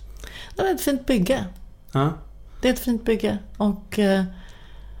 Det är ett fint bygge. Ja. Det är ett fint bygge. Och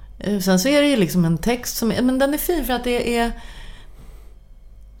sen så är det ju liksom en text som... Men den är fin för att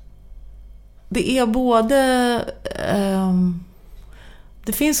det är både...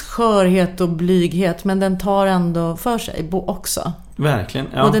 det finns skörhet och blyghet, men den tar ändå för sig också. Verkligen,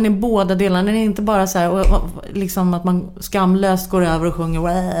 ja. Och den är båda delarna. Den är inte bara så här liksom att man skamlöst går över och sjunger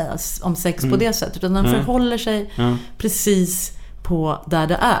om sex på det sättet, utan den förhåller sig precis på där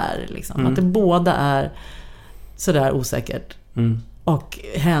det är liksom. Att det båda är sådär osäkert och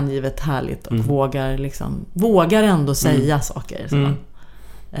hängivet härligt och vågar ändå säga saker så.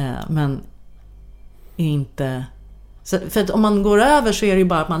 Men är inte så, för att om man går över så är det ju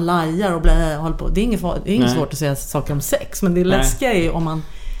bara att man lajar och håller på. Det är inget svårt att säga saker om sex, men det läskiga är om man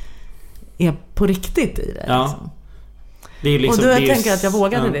är på riktigt i det liksom. Det är liksom, och då tänker jag att jag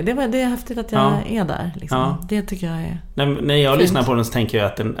vågade det. Det är häftigt att jag är där liksom. Det tycker jag är när jag lyssnar på den så tänker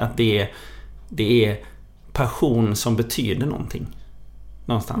jag att det är passion som betyder någonting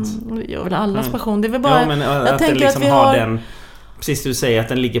någonstans. Det är väl allas passion. Det är väl bara jag tänker liksom att vi har den. Precis, du säger att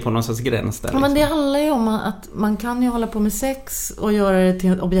den ligger på någon sorts gräns där. Men det handlar ju om att man kan ju hålla på med sex och göra det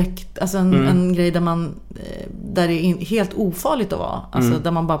till ett objekt, alltså en grej där det är helt ofarligt att vara. Alltså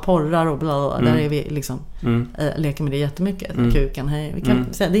där man bara porrar och bla, där är vi liksom leker med det jättemycket. Kuken, hej. Vi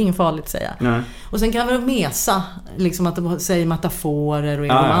kan säga, det är inget farligt att säga. Nej. Och sen kan vi mesa liksom att det säger metaforer och är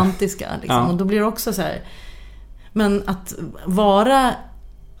romantiska liksom. Och då blir det också så här. Men att vara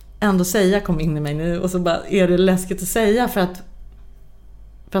ändå säga kom in i mig nu och så bara är det läskigt att säga för att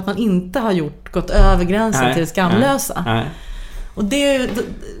man inte har gått över gränsen till det skamlösa. Nej. Och det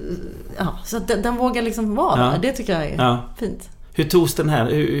så att den vågar liksom vara där. Det tycker jag är fint.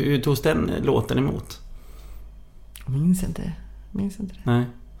 Hur togs den låten emot? Jag minns inte det. Nej.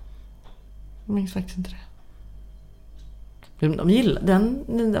 Jag minns faktiskt inte det. De gillade den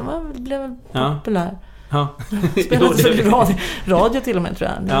blev väl populär. Ja. Spelades i radio till och med, tror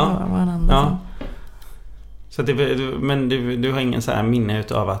jag. Det var en annan. Så men du har ingen så här minne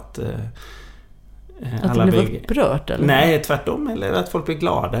utav att alla det blev upprört eller? Nej, tvärtom, eller att folk blev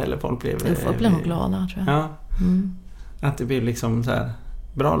glada eller folk blev glada, tror jag. Ja. Att det blir liksom så här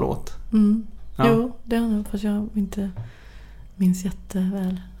bra låt. Ja. Jo, det har nog, fast jag inte minns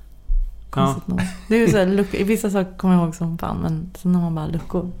jätteväl. Konstigt nog. Det är ju så här, i vissa saker kommer jag ihåg som fan, men sen har man bara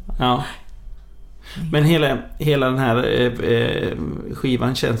luckor. Ja. Men hela den här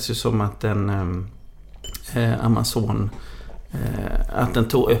skivan känns ju som att den Amazon att den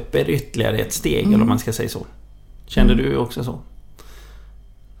tog upp ytterligare ett steg, eller om man ska säga så. Kände du också så?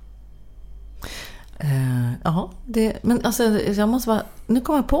 Men alltså jag måste bara, nu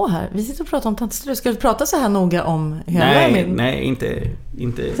kommer jag på här. Vi sitter och pratar om Tantstrul. Ska du prata så här noga om hela Nej,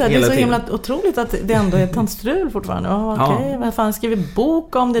 inte så här, hela det är så tiden. himla otroligt att det ändå är tandstrul fortfarande. Okej, vad fan, skriver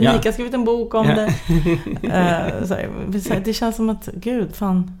bok om det? Nika har skrivit en bok om det. Det känns som att, gud,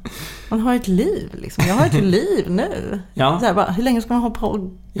 fan, man har ett liv liksom. Jag har ett liv nu. Så här, bara, hur länge ska man ha på och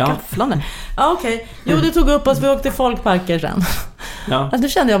gaffla nu? Okej. Jo, du tog upp oss, vi åkte till folkparker sen. Alltså, då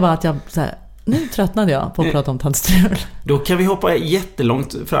kände jag bara att jag så här, nu tröttnade jag på att prata om tandstrul. Då kan vi hoppa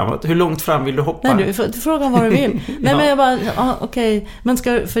jättelångt framåt. Hur långt fram vill du hoppa? Nej, du frågar vad du vill. Nej, men jag bara, okej. Men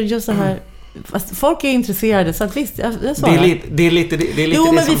för just det här, fast folk är intresserade, så att visst, jag svarar. Det är lite jo,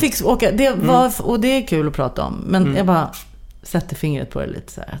 det men som... vi fick åka, det var, och det är kul att prata om. Men jag bara sätter fingret på det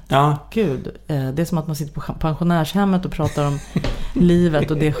lite så här. Gud, det är som att man sitter på pensionärshemmet och pratar om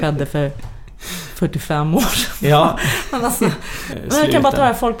livet, och det skedde för 45 år sedan. Men jag kan bara ta det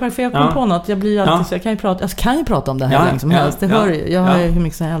här folkpark, för jag kom på något. Jag blir ju alltid så, jag kan ju prata om det här som helst. Det hör ju. Jag har ju hur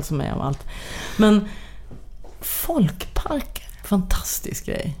mycket som helst med om allt. Men folkpark, fantastisk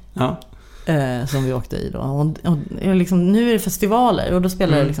grej. Som vi åkte i då. Och liksom, nu är det festivaler, och då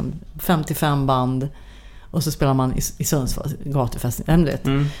spelar det liksom 55 band, och så spelar man i Sundsvall gatufest.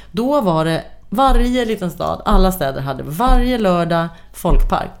 Då var det varje liten stad, alla städer hade varje lördag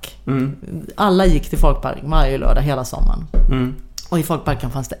folkpark. Alla gick till folkpark varje lördag hela sommaren. Och i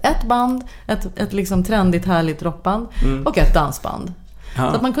folkparken fanns det ett band, ett liksom trendigt härligt rockband och ett dansband. Så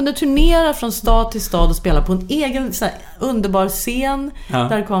att man kunde turnera från stad till stad och spela på en egen så här, underbar scen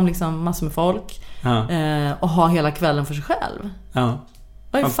där det kom liksom massor med folk och ha hela kvällen för sig själv. Det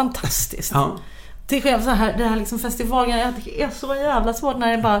var ju fantastiskt. Det här liksom festivalen, det är så jävla svårt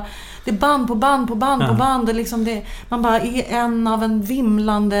när det är band på band på band på band, och liksom man bara är en av en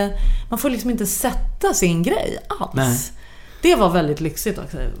vimlande, man får liksom inte sätta sin grej alls. Nej. Det var väldigt lyxigt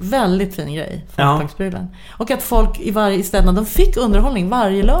också, väldigt fin grej, folkparksbryllan. Och att folk i städerna, de fick underhållning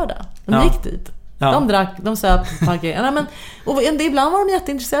varje lördag. De gick dit. De drack, de söp parker. Men och ibland var de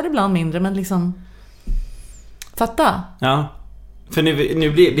jätteintresserade, ibland mindre, men liksom fatta. För nu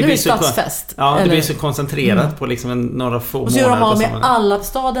blir det blir så stadsfest. Det blir så koncentrerat på liksom några få månader. Och så gör de av med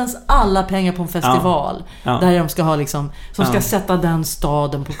stadens alla pengar på en festival där de ska ha liksom, som ska sätta den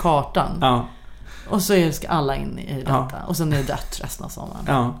staden på kartan. Och så ska alla in i detta. Och sen är det dött resten av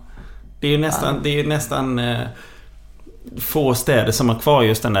sommaren. Det är ju nästan få städer som har kvar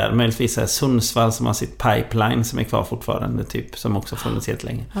just den där. Möjligtvis är Sundsvall som har sitt pipeline som är kvar fortfarande, typ, som också funnits helt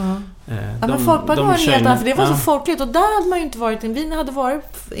länge. Men folkpark var helt där, för det var så folkligt. Och där hade man ju inte varit. Vi hade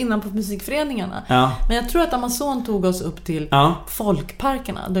varit innan på musikföreningarna. Men jag tror att Amazon tog oss upp till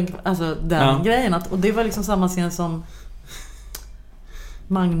folkparkerna. Alltså den grejen. Och det var liksom samma scen som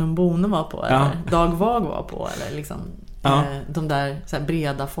Magnum Bone var på, eller Dag Vag var på, eller liksom de där så här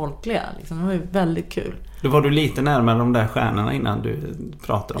breda folkliga liksom. Det var ju väldigt kul. Då var du lite närmare de där stjärnorna innan du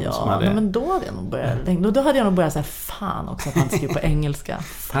pratade om som hade... men då hade jag nog börjat då hade jag nog börjat säga fan också att man skriver på engelska.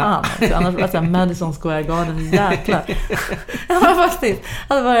 Fan också. Annars var det Madison Square Garden, jäklar. Men faktiskt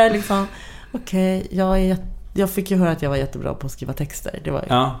hade börjat liksom jag fick ju höra att jag var jättebra på att skriva texter. Det var ju...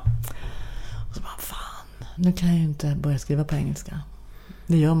 Och så bara, fan, nu kan jag ju inte börja skriva på engelska.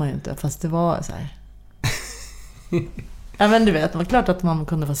 Det gör man ju inte, fast det var så här. Men du vet, det var klart att man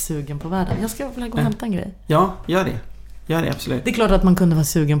kunde vara sugen på världen. Jag ska väl gå och hämta en grej. Ja, gör det absolut. Det är klart att man kunde vara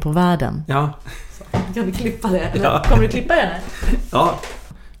sugen på världen. Så, kan vi klippa det? Eller kommer du klippa det? Ja.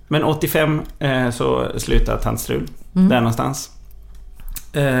 Men 85 så slutar tandstrul där någonstans.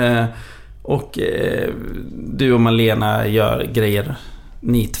 Och du och Malena gör grejer.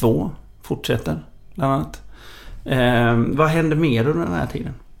 Ni två fortsätter bland annat. Vad hände mer under den här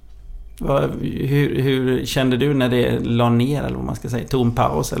tiden? Hur kände du när det la ner, eller vad man ska säga, tog en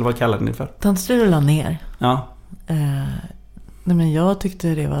paus, eller vad kallade ni för? Tandstrul la ner. Nej, men jag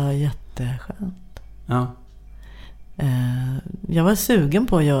tyckte det var jätteskönt. Jag var sugen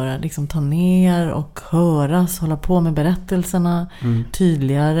på att göra, liksom ta ner och höras, hålla på med berättelserna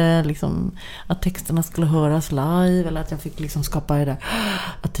tydligare, liksom, att texterna skulle höras live, eller att jag fick liksom skapa det där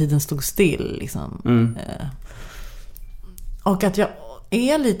att tiden stod still liksom. Och att jag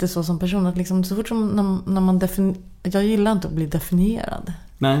är lite så som person att liksom, så fort som när man jag gillar inte att bli definierad.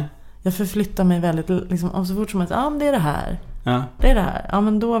 Nej. Jag förflyttar mig väldigt liksom, och så fort som att men det är det här. Det är det här.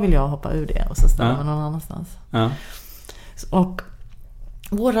 Men då vill jag hoppa ur det och så ställa mig någon annanstans. Och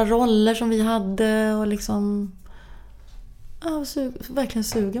våra roller som vi hade och liksom jag var verkligen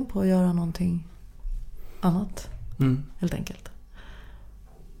sugen på att göra någonting annat. Helt enkelt.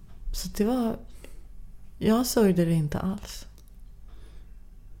 Så det var, jag sörjde det inte alls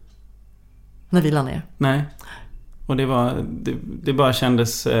när vi la ner. Nej. Och det bara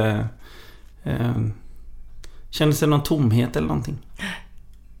kändes kändes det någon tomhet eller någonting?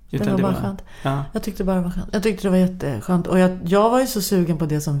 Det var bara skönt. Ja. Jag tyckte bara det var skönt. Jag tyckte det var jätteskönt. Och jag var ju så sugen på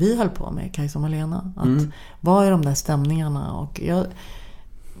det som vi höll på med, Kajsa och Malena. Att vad är de där stämningarna? Och jag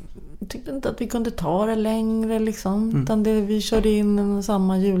tyckte inte att vi kunde ta det längre liksom. Utan vi körde in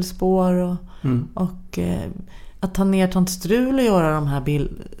samma hjulspår. Och att ta ner Tant Strul och göra de här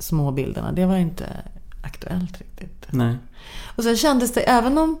små bilderna, det var inte aktuellt riktigt. Nej. Och sen kändes det,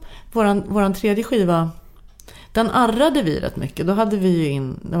 även om våran tredje skiva, den arrade vi rätt mycket. Då hade vi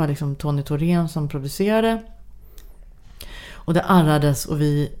ju det var liksom Tony Thorén som producerade. Och det arrades och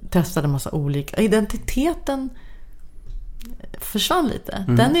vi testade en massa olika. Identiteten försvann lite.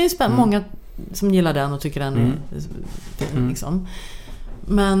 Den är ju spännande. Många som gillar den och tycker den är fin liksom.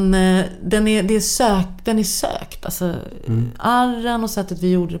 Men den är sökt. Alltså arren och sättet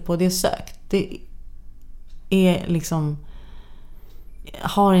vi gjorde det på, det är sökt. Det är liksom,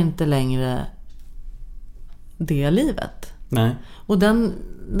 har inte längre det livet. Nej. Och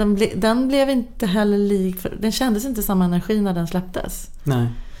den blev inte heller den kändes inte samma energi när den släpptes. Nej.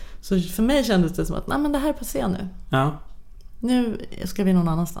 Så för mig kändes det som att men det här är passé nu. Ja. Nu ska vi någon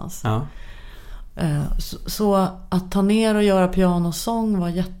annanstans. Ja. Så att ta ner och göra piano och sång var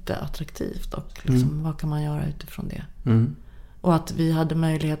jätteattraktivt. Och liksom, vad kan man göra utifrån det? Och att vi hade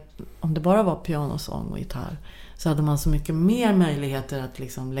möjlighet, om det bara var piano, sång och gitarr, så hade man så mycket mer möjligheter att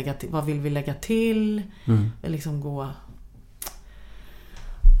liksom lägga till. Vad vill vi lägga till? Liksom gå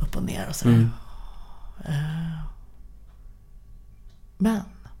upp och ner och sådär. Men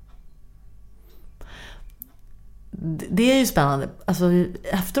det är ju spännande. Alltså,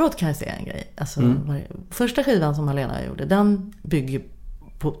 efteråt kan jag säga en grej. Alltså, första skivan som Malena gjorde, den bygger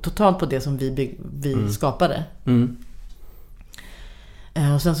totalt på det som vi skapade.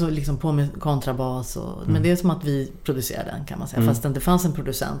 Och sen så liksom på med kontrabas men det är som att vi producerade den, kan man säga. Fast det inte fanns en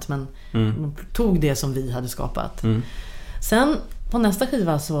producent, men de tog det som vi hade skapat. Sen på nästa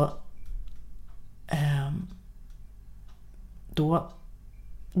skiva så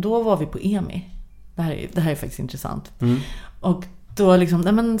då var vi på EMI. Det här är faktiskt intressant. Och då liksom,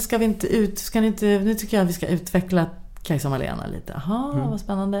 men nu tycker jag vi ska utveckla Kajsa och Malena lite. Jaha, vad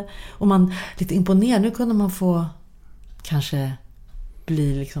spännande. Och man lite imponerad. Nu kunde man få kanske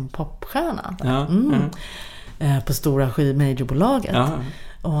bli liksom popstjärna. På stora majorbolaget.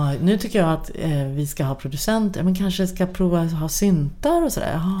 Och nu tycker jag att vi ska ha producenter, men kanske ska prova att ha syntar och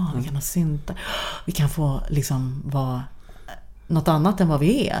sådär. Vi kan ha syntar. Vi kan få liksom vara något annat än vad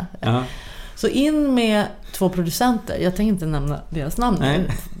vi är. Så in med 2 producenter. Jag tänker inte nämna deras namn nu.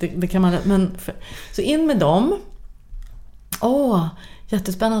 Det kan man, så in med dem.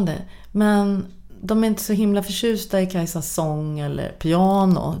 Jättespännande. Men de är inte så himla förtjusta i Kajsas sång eller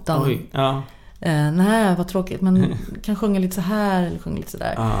piano. Utan, nej, vad tråkigt. Men kan sjunga lite så här eller sjunga lite så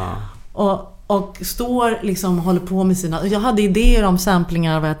där. Och står liksom, håller på med sina. Jag hade idéer om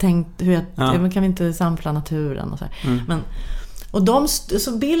samplingar, vad jag tänkte, kan vi inte sampla naturen och så här. Men och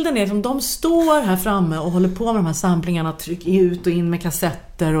så bilden är som de står här framme och håller på med de här samplingarna, trycker ut och in med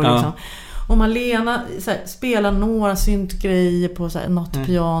kassetter och liksom. Och Malena så här, spelar några syntgrejer på så här, något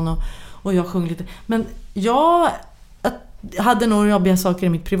piano och jag sjunger lite. Men jag hade några jobbiga saker i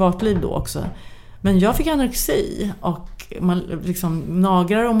mitt privatliv då också. Men jag fick anorexi och man liksom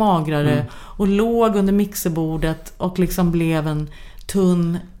nagrare och magrare och låg under mixerbordet och liksom blev en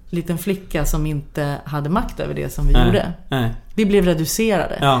tunn liten flicka som inte hade makt över det som vi gjorde. Vi blev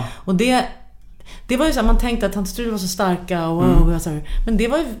reducerade. Och det var ju så här, man tänkte att Tant Strul var så starka och men det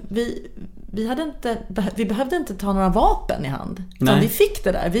var ju vi behövde inte ta några vapen i hand. Utan vi fick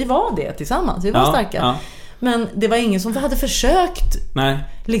det där. Vi var det tillsammans. Vi var starka. Men det var ingen som hade försökt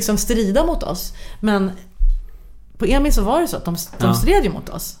liksom strida mot oss. Men på EMI så var det så att de stred ju mot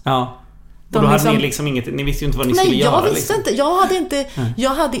oss. Och då hade ni liksom inget, ni visste ju inte vad ni skulle göra. Jag visste inte.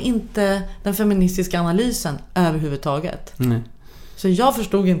 Jag hade inte den feministiska analysen överhuvudtaget. Så jag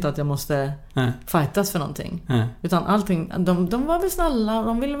förstod inte att jag måste fightas för någonting. Utan allting, de var väl snälla,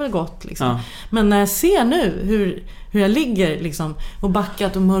 de ville väl gott liksom. Men när jag ser nu hur jag ligger liksom, och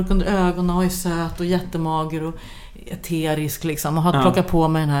backat och mörk under ögonen och är söt och jättemager och eterisk liksom, och har plockat på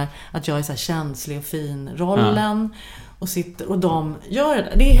mig den här att jag är så här känslig och fin rollen och sitter och de gör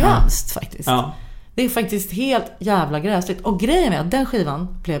det. Det är hemskt faktiskt. Det är faktiskt helt jävla gräsligt. Och grejen är att den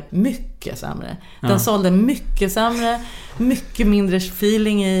skivan blev mycket sämre. Den sålde mycket sämre, mycket mindre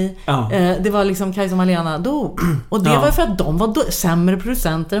feeling i. Det var liksom Kajsa och Malena dog. Och det var för att de var sämre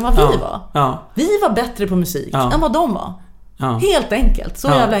producenter än vad vi var. Vi var bättre på musik än vad de var. Helt enkelt, så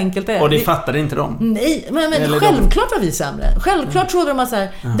jävla enkelt är det. Och det fattade inte de. Nej, men självklart var vi sämre. Självklart trodde de att så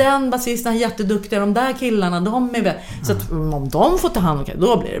här, den basisten är jätteduktig, de där killarna, de är så att om de får ta hand om det,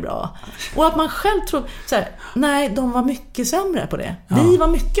 då blir det bra. Och att man själv trodde så här, nej, de var mycket sämre på det. Vi var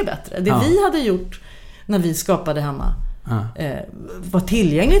mycket bättre. Det vi hade gjort när vi skapade hemma var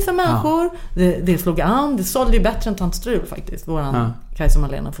tillgängligt för människor. Det slog an, det sålde ju bättre än Tant Strul faktiskt, våran Kajsa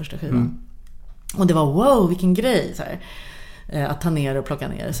Malena första skivan. Och det var wow, vilken grej så här, att ta ner och plocka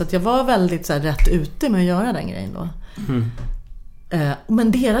ner. Så att jag var väldigt så här, rätt ute med att göra den grejen då.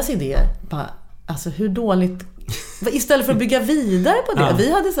 Men deras idéer bara, alltså hur dåligt, istället för att bygga vidare på det.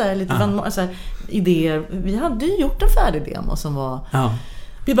 Vi hade så här, lite så här, idéer. Vi hade ju gjort en färdig demo som var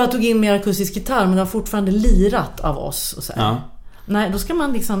vi bara tog in mer akustisk gitarr, men det var fortfarande lirat av oss och så här. Nej, då ska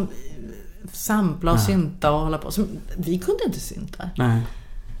man liksom sampla och synta och hålla på. Så vi kunde inte synta. Nej.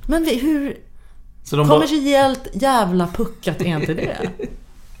 Men hur kommersiellt jävla puckat är inte det?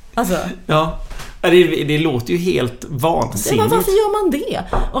 Alltså. Ja. Det låter ju helt vansinnigt. Men varför gör man det?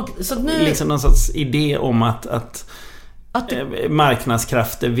 Och så nu liksom någon sorts idé om att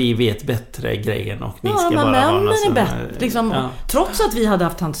marknadskrafter, vi vet bättre grejen och ni ska bara vara är bättre, liksom, trots att vi hade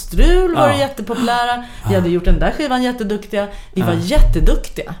haft Tant Strul, var jättepopulära, vi hade gjort den där skivan jätteduktiga, vi var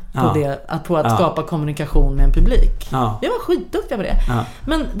jätteduktiga på att skapa kommunikation med en publik. Vi var skitduktiga på det.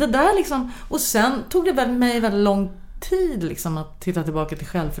 Men det där liksom, och sen tog det mig väldigt lång tid liksom att titta tillbaka till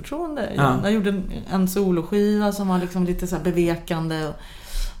självförtroende. Jag gjorde en soloskiva som var liksom lite så här bevekande och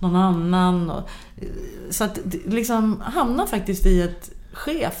någon annan och, så att liksom hamnar faktiskt i ett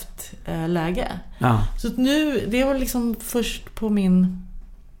skevt läge. Så att nu, det var liksom först på min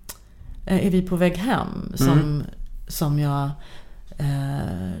är vi på väg hem som jag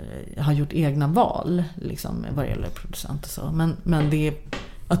har gjort egna val liksom vad det gäller producent och så. Men det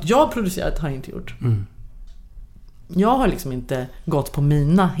att jag producerat har jag inte gjort. Jag har liksom inte gått på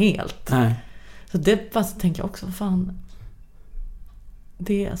mina helt. Nej. Så det bara tänker jag också, fan,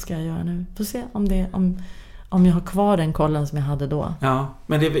 det ska jag göra nu. Får se om jag har kvar den kollen som jag hade då. Ja,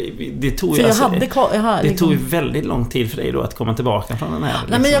 men det tog ju det tog ju väldigt lång tid för dig då att komma tillbaka från den här.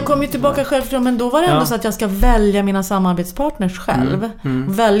 Nej, men jag kom ju tillbaka själv, men då var det ändå så att jag ska välja mina samarbetspartners själv.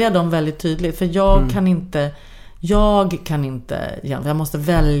 Välja dem väldigt tydligt, för jag kan inte jag måste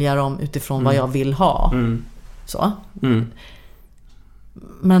välja dem utifrån vad jag vill ha. Så.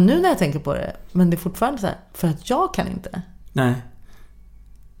 Men nu när jag tänker på det, men det är fortfarande så här, för att jag kan inte. Nej.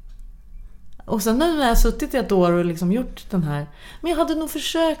 Och sen när jag suttit i ett år och liksom gjort den här, men jag hade nog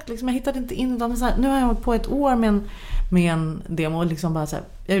försökt liksom, jag hittade inte in dem så här, nu har jag hållit på ett år med en demo och liksom bara så här,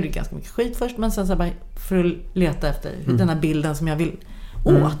 jag gjorde ganska mycket skit först, men sen så här, bara för att leta efter den här bilden som jag vill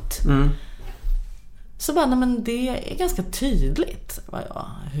åt. Så bara, nej, men det är ganska tydligt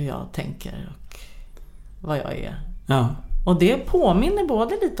hur jag tänker och vad jag är. Ja. Och det påminner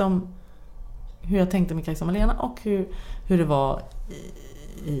både lite om hur jag tänkte med Kajsa Malena och hur det var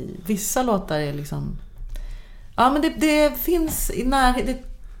i vissa låtar är liksom, ja, men det finns i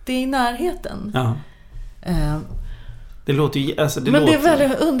det är i närheten. Ja. Det låter ju, alltså men det är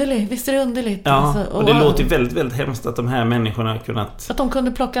väldigt underligt. Visst är det underligt? Ja, alltså, och det låter ju väldigt, väldigt hemskt att de här människorna kunnat... Att de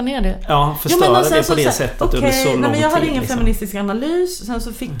kunde plocka ner det. Ja, förstöra det på det sättet under så lång tid. Jag hade ingen feministisk analys. Sen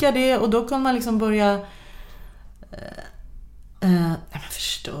så fick jag det och då kunde man liksom börja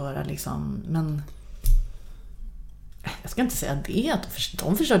förstöra liksom. Men jag ska inte säga det.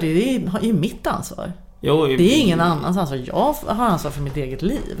 De förstör det. Det är ju mitt ansvar. Jo, det är ingen annans ansvar. Jag har ansvar för mitt eget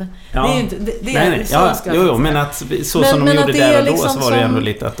liv. Ja. Det är inte, nej. Jo, men att så som de gjorde där och då, liksom, så var det ändå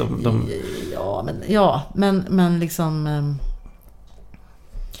lite att de... Men liksom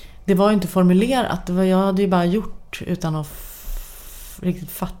det var ju inte formulerat. Jag hade ju bara gjort utan att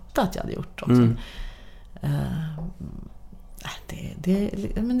riktigt fatta att jag hade gjort också. Det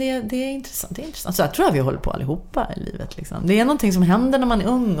är intressant. Det är intressant. Så jag tror att vi håller på allihopa i livet liksom. Det är någonting som händer när man är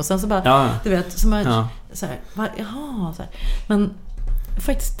ung och sen så bara du vet som så här, så här. Men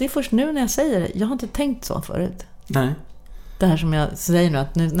faktiskt det är först nu när jag säger det. Jag har inte tänkt så förut. Nej. Det här som jag säger nu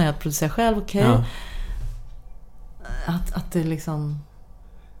att nu när jag producerar själv att det liksom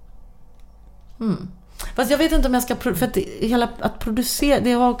Fast jag vet inte om jag ska för att producera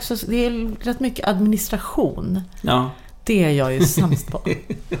det är rätt mycket administration. Ja. Det är jag ju sämst på.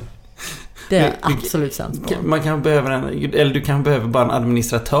 Det är absolut sämst på. Man kan du kan behöva bara en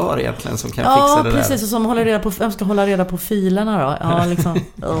administratör egentligen som kan fixa det där. Ja, precis. Och som håller reda på, vem ska hålla reda på filerna då? Ja, liksom.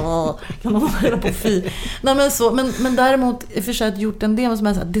 Kan man hålla reda på Nej, men så. Men däremot i och för sig gjort en del som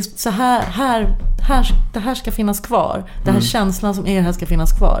är så här, det här ska finnas kvar. Det här känslan som är här ska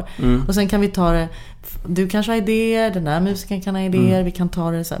finnas kvar. Och sen kan vi ta det. Du kanske har idéer, den där musiken kan ha idéer. Vi kan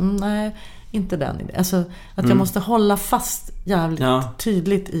ta det så här. Nej, inte den idén. Alltså att jag måste hålla fast jävligt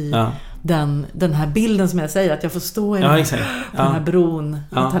tydligt i den här bilden som jag säger, att jag får stå i den här bron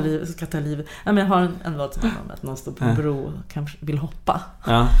ska ta livet. Ja, men jag har en låt som handlar om att någon står på en bro och kanske vill hoppa.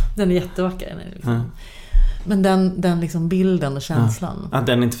 Den är jättevacker. Liksom. Men den liksom bilden och känslan. Att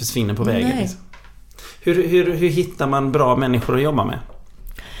den inte försvinner på vägen. Liksom. Hur hittar man bra människor att jobba med?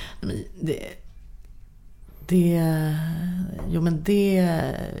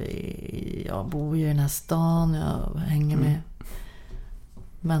 Jag bor ju i den här stan, jag hänger med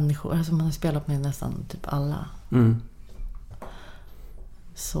människor som man har spelat med nästan typ alla.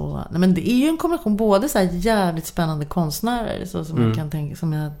 Så, men det är ju en kombination, både så här jävligt spännande konstnärer så som jag kan tänka,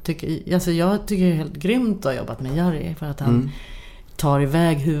 som jag tycker, alltså jag tycker det är helt grymt att ha jobbat med Jari, för att han tar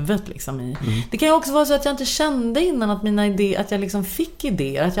iväg huvudet liksom Det kan ju också vara så att jag inte kände innan att mina idéer, att jag liksom fick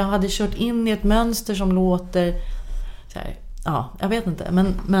idéer, att jag hade kört in i ett mönster som låter så här, jag vet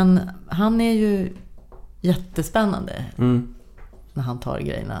inte, men han är ju jättespännande när han tar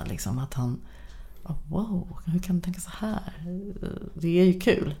grejerna liksom, att han wow, hur kan du tänka så här? Det är ju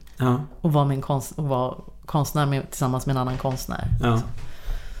kul att vara med en vara konstnär tillsammans med en annan konstnär liksom.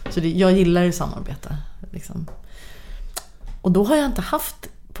 Så jag gillar ju samarbete liksom. Och då har jag inte haft,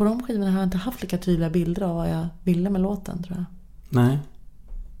 på de skivorna har jag inte haft lika tydliga bilder av vad jag ville med låten, tror jag. Nej.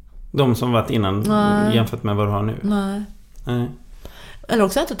 De som varit innan jämfört med vad du har nu? Nej. Eller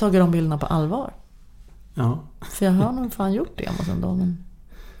också har jag inte tagit de bilderna på allvar. För jag har nog fan gjort det ändå,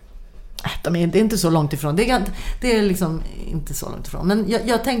 men det är inte så långt ifrån. Det är liksom inte så långt ifrån. Men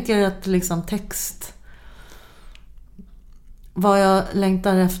jag tänker att liksom text, vad jag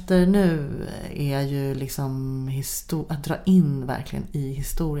längtar efter nu är ju liksom att dra in verkligen i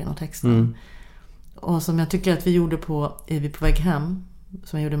historien och texten. Och som jag tycker att vi gjorde Är vi på väg hem,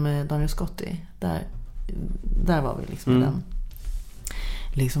 som jag gjorde med Daniel Scotti, där var vi liksom i den,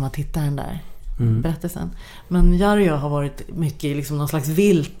 liksom att hitta den där berättelsen. Men Jari och jag har varit mycket i liksom någon slags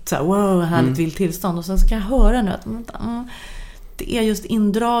vilt, så här, wow, härligt vilt tillstånd, och sen ska jag höra nu att det är just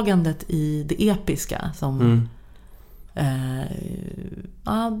indragandet i det episka som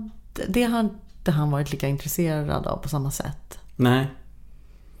det har inte han varit lika intresserad av på samma sätt. Nej.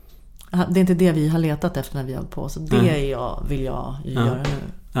 Det är inte det vi har letat efter när vi har på, så det vill jag göra nu.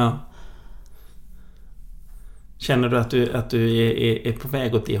 Ja. Känner du att du är på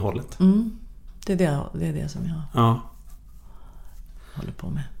väg åt det hållet? Det är det som jag håller på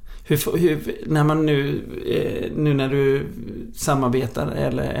med. Hur när man nu när du samarbetar,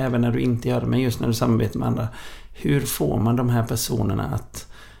 eller även när du inte gör det, men just när du samarbetar med andra, hur får man de här personerna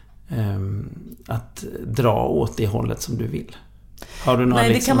att dra åt det hållet som du vill? Har du några?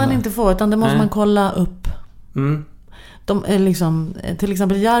 Nej, det kan man inte få, utan det måste man kolla upp. De är liksom, till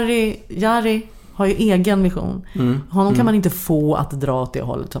exempel Jari har ju egen vision. Honom kan man inte få att dra åt det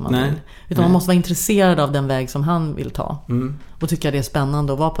hållet som man vill. Utan man måste vara intresserad av den väg som han vill ta. Och tycka det är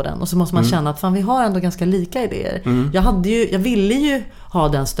spännande att vara på den. Och så måste man känna att fan, vi har ändå ganska lika idéer. Jag ville ju ha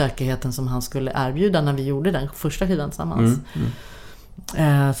den stökigheten som han skulle erbjuda när vi gjorde den första skivan tillsammans.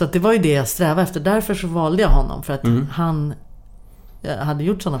 Så att det var ju det jag strävade efter. Därför så valde jag honom. För att han hade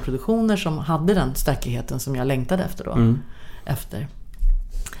gjort sådana produktioner som hade den stökigheten som jag längtade efter då. Efter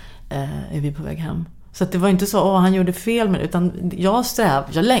Är vi på väg hem. Så att det var inte så han gjorde fel med det, utan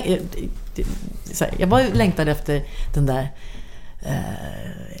jag var längtade efter den där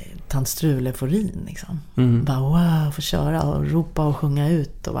tantstruleforin liksom. Bara wow, få köra och ropa och sjunga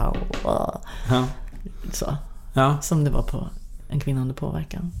ut och wow. Så. Som det var på En kvinna under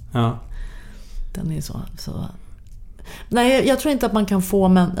påverkan. Den är så. Nej, jag tror inte att man kan få,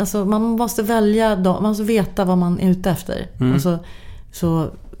 men alltså, man måste välja man måste veta vad man är ute efter. Så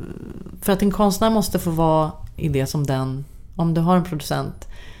för att en konstnär måste få vara i det som den, om du har en producent,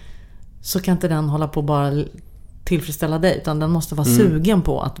 så kan inte den hålla på bara tillfredsställa dig, utan den måste vara sugen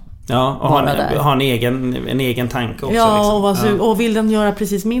på att ha en egen tanke också. Och vill den göra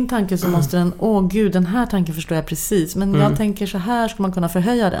precis min tanke, så måste den, gud, den här tanken förstår jag precis, men jag tänker så här ska man kunna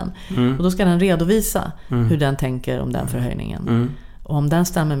förhöja den. Och då ska den redovisa hur den tänker om den förhöjningen. Och om den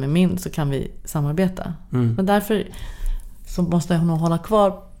stämmer med min, så kan vi samarbeta. Men därför så måste jag nog hålla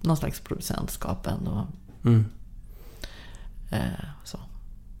kvar någon slags producentskap ändå. Så.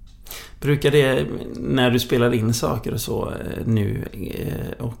 Brukar det, när du spelar in saker och så nu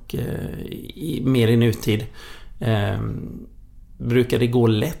och mer i nutid, brukar det gå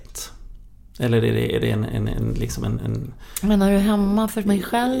lätt? Eller är det en liksom en... Menar du hemma för mig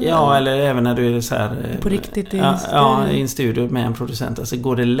själv? Ja, eller även när du är så här... På riktigt i en studio med en producent. Alltså,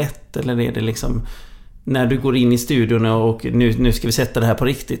 går det lätt, eller är det liksom... när du går in i studion och nu ska vi sätta det här på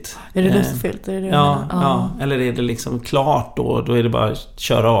riktigt. Är det lustfyllt? Är det ja, eller är det liksom klart då är det bara att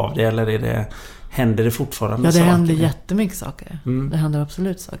köra av det, eller händer det fortfarande saker? Ja, det händer saker? jättemycket saker. Det händer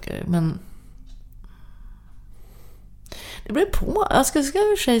absolut saker, men det beror på. Jag ska i och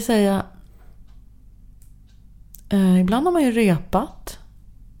för sig säga, ibland har man ju repat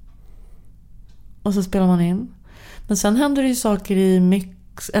och så spelar man in. Men sen händer det ju saker i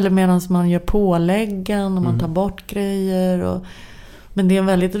mix, eller medan man gör påläggen och man tar bort grejer. Men det är en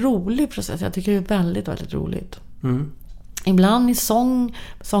väldigt rolig process. Jag tycker det är väldigt, väldigt roligt. Ibland i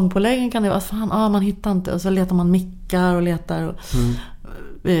sångpåläggen kan det vara man hittar inte, och så letar man mickar och letar. Och,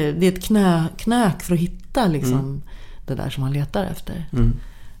 det är ett knök för att hitta liksom det där som man letar efter.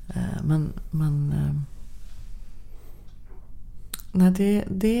 Men nej,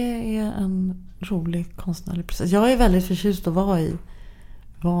 det är en rolig konstnärlig process. Jag är väldigt förtjust att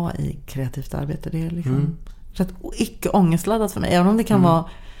vara i kreativt arbete. Det är liksom rätt icke ångestladdat för mig. Även om det kan vara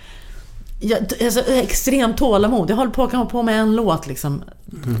extremt tålamod. Jag håller på med en låt liksom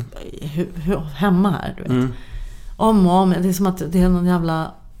hemma här, du vet. Om och om. Det är som att det är någon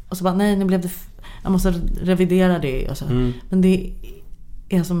jävla, och så bara nej, nu blev det jag måste revidera det och så. Men det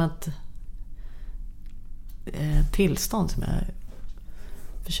är som ett tillstånd som jag är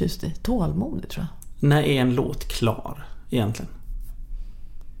förtjust i. Tålmodig, tror jag. När är en låt klar egentligen?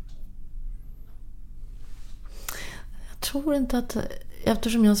 Jag tror inte att,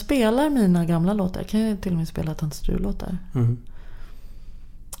 eftersom jag spelar mina gamla låtar, kan jag till och med spela Tant Strul-låtar.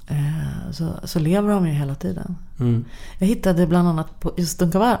 Så lever de ju hela tiden. Jag hittade bland annat på just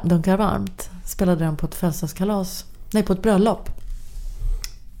Dunkar varmt. Spelade den på ett födelsedagskalas. Nej, på ett bröllop.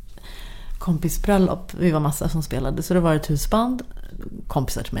 Kompisbröllop. Vi var massa som spelade. Så det var ett husband.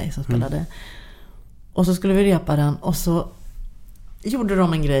 Kompisar till mig som spelade. Och så skulle vi repa den. Och så gjorde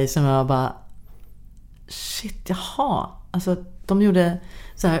de en grej som jag bara... Shit, jaha. Alltså, de gjorde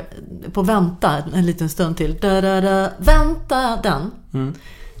så här på vänta en liten stund till. Vänta den.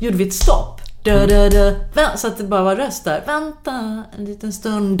 Gjorde vi ett stopp. Så att det bara var röst där. Vänta en liten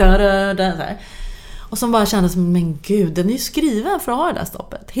stund. Så här. Och som bara kändes som, men gud, den är ju skriven för att ha det där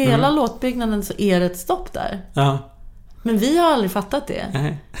stoppet. Hela låtbyggnaden så är det ett stopp där. Ja. Men vi har aldrig fattat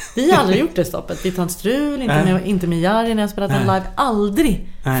det. Vi har aldrig gjort det stoppet. Vi tar en strul, inte med Jari när jag spelat en live.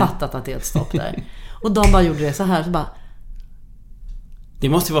 Aldrig fattat att det är ett stopp där. Och de bara gjorde det så här, så bara... Det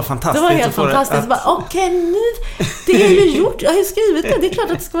måste ju vara fantastiskt. Det var helt fantastiskt. Okej, nu, det är ju gjort. Jag har ju skrivit det. Det är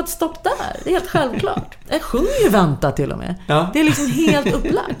klart att det ska vara ett stopp där. Det är helt självklart. Jag sjunger ju vänta till och med. Ja. Det är liksom helt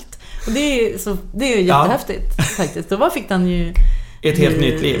upplagt. Och det är ju jättehäftigt faktiskt. Då fick den ju... Ett helt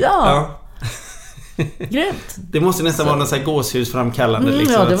nytt liv. Ja. Grymt. Det måste nästan vara något så här gåshusframkallande.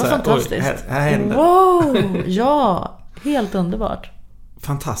 Liksom, ja, det var fantastiskt. Här händer. Wow, ja. Helt underbart.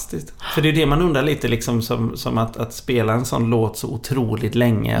 Fantastiskt. För det är det man undrar lite liksom, som att spela en sån låt så otroligt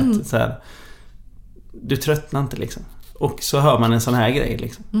länge att så här, du tröttnar inte liksom. Och så hör man en sån här grej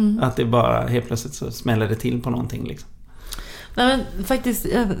liksom. Att det bara helt plötsligt så smäller det till på någonting liksom. Nej, men faktiskt,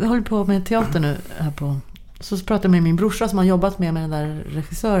 jag håller på med teater nu här på. Så pratade jag med min brorsa som har jobbat med den där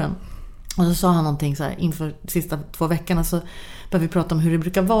regissören. Och så sa han någonting så här inför de sista 2 veckorna, så började vi prata om hur det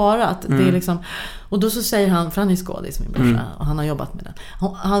brukar vara att det är liksom, och då så säger han, för han är skådis min brorsa och han har jobbat med det.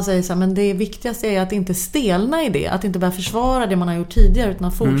 Han säger så här, men det viktigaste är att inte stelna i det, att inte bara försvara det man har gjort tidigare utan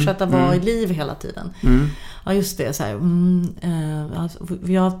att fortsätta vara i liv hela tiden. Ja, just det, så här,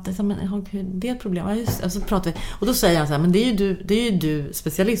 det är ett problem. Ja, just, alltså pratar vi, och då säger han så här, men det är ju du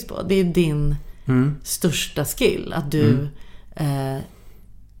specialist på. Det är din största skill att du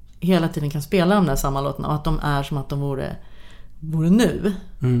hela tiden kan spela de där samma låtarna och att de är som att de vore nu.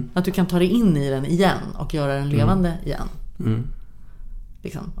 Att du kan ta dig in i den igen och göra den levande igen.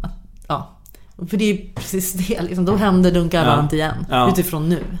 Liksom, ja. För det är precis det. Liksom, då händer Dunkar varmt igen. Utifrån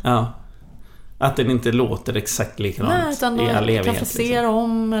nu. Ja. Att den inte låter exakt likadant. Nej, utan då i all evighet. Kan frasera liksom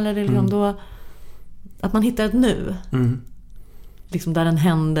om. Eller det liksom då, att man hittar ett nu. Liksom där den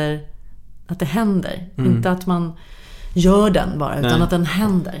händer. Att det händer. Inte att man gör den bara, utan att den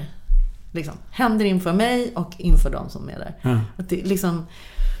händer. Liksom, händer inför mig och inför dem som är där. Att det, liksom,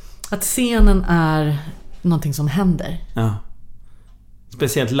 att scenen är någonting som händer. Ja.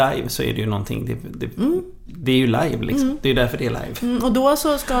 Speciellt live så är det ju någonting, det är ju live liksom. Det är därför det är live. Och då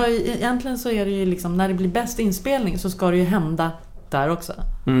så ska egentligen så är det ju liksom, när det blir bäst inspelning så ska det ju hända där också.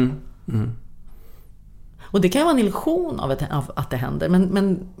 Och det kan ju vara en illusion av att det händer,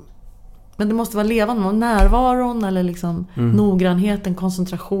 men det måste vara levande, och närvaron eller liksom noggrannheten,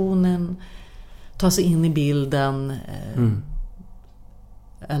 koncentrationen, ta sig in i bilden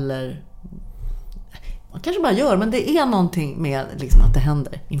eller man kanske bara gör, men det är någonting med liksom att det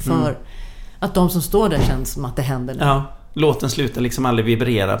händer inför Att de som står där känns som att det händer nu. Ja, låten slutar liksom aldrig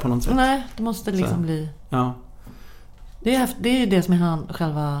vibrera på något sätt. Nej, det måste liksom bli... Ja. Det är ju det som är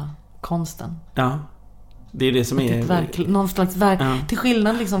själva konsten. Ja. Det är det som är... någon slags till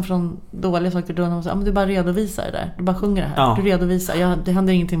skillnad liksom från dåliga saker då någon säger, men du bara redovisar det där. Du bara sjunger det här. Ja. Du redovisar. Det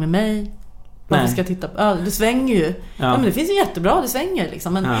händer ingenting med mig. Varför ska jag titta på? Det svänger ju. Ja, men det finns ju jättebra, det svänger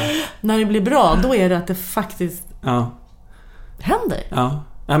liksom. Men när det blir bra, då är det att det faktiskt händer. Ja.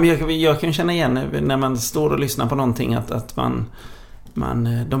 Ja, men jag kan känna igen när man står och lyssnar på någonting att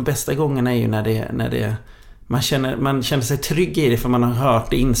man de bästa gångerna är ju när det man känner sig trygg i det för man har hört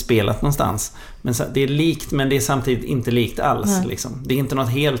det inspelat någonstans. Men det är likt, men det är samtidigt inte likt alls liksom. Det är inte något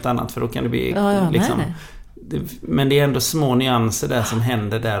helt annat, för då kan det bli liksom nej. Men det är ändå små nyanser där som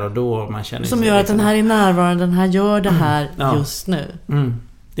händer där och då man känner som gör att den här är närvarande, den här gör det här just nu.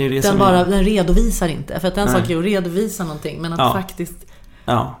 Det är det den redovisar inte, för att den sak är att redovisa någonting, men att faktiskt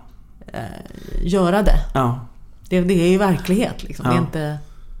göra det. Ja. Det är ju verklighet liksom. Det är inte...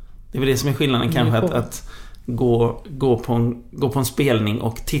 Det är väl det som är skillnaden kanske, att gå på en spelning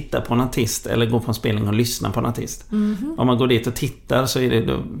och titta på en artist, eller gå på en spelning och lyssna på en artist. Mm-hmm. Om man går dit och tittar så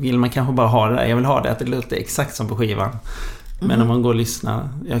då vill man kanske bara ha det där. Jag vill ha det att det låter exakt som på skivan. Men om man går och lyssnar,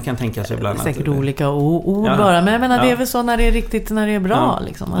 jag kan tänka sig ibland säkert olika ord bara. Men jag menar, det är väl så när det är riktigt, när det är bra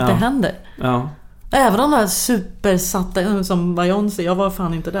liksom, att det händer. Ja. Även de här supersatta som Beyoncé, jag var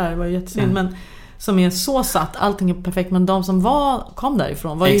fan inte där, det var jättesynd, men som är så satt, allting är perfekt, men de som kom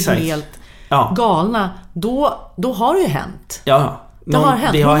därifrån var ju helt galna. Då har det ju hänt. Ja. Det har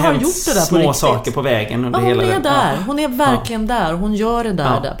hänt. Det har hänt gjort det där små på riktigt. saker på vägen under hela hon är där. Hon är verkligen där. Hon gör det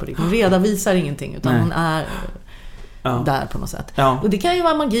där på riktigt. Hon redovisar ingenting, utan hon är där på något sätt. Ja. Och det kan ju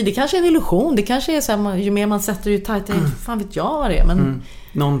vara magi, det kanske är en illusion, det kanske är så här, ju mer man sätter ju tajt, fan vet jag vad det är, men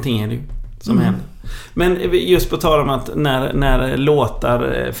någonting är det ju som händer. Men just på tal om att när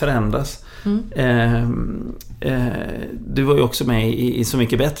låtar förändras, du var ju också med i Så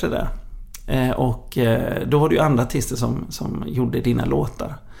mycket bättre där, och då var det ju andra artister som gjorde dina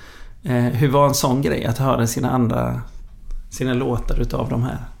låtar. Hur var en sån grej att höra sina låtar utav de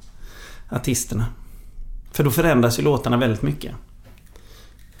här artisterna? För då förändras ju låtarna väldigt mycket.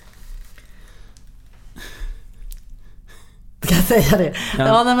 Ska jag säga det?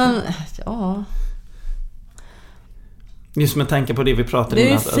 Just med tanke på det vi pratade om.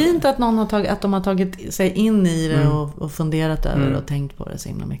 Det är fint att någon att de har tagit sig in i det och funderat över och tänkt på det så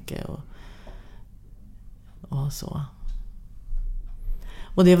himla mycket och så.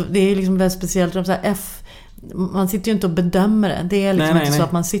 Och det är ju liksom väldigt speciellt så här, man sitter ju inte och bedömer det. Det är liksom inte så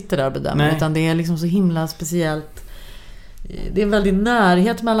att man sitter där och bedömer, utan det är liksom så himla speciellt. Det är en väldigt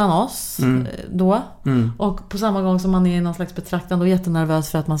närhet mellan oss då. Och på samma gång som man är i någon slags betraktande och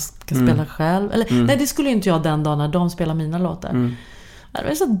jättenervös för att man ska spela själv. Eller, nej, det skulle inte jag den dagen när de spelar mina låtar. Det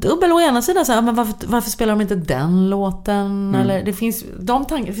är så dubbel å ena sidan så här, men varför spelar de inte den låten? Eller det finns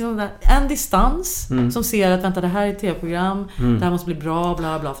en distans som ser att vänta, det här är ett tv-program, det här måste bli bra,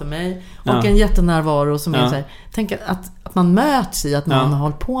 bla bla för mig, och en jättenärvaro som är så här, tänk att man möts i att någon har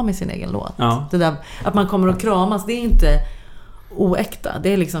hållit på med sin egen låt. Det där att man kommer att kramas, det är inte oäkta,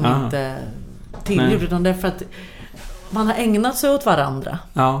 det är liksom inte tillgjort, utan det är för att man har ägnat sig åt varandra.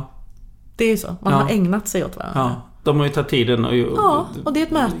 Det är ju så, man har ägnat sig åt varandra. De har ju tagit tiden och det är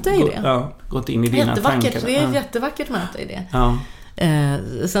ett möte i det. Gått in i dina tankar. Det är ett jättevackert möte i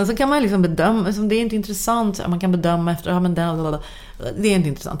det. Sen så kan man liksom bedöma, det är inte intressant, man kan bedöma efter, men det är inte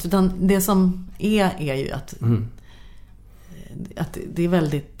intressant, utan det som är ju att det är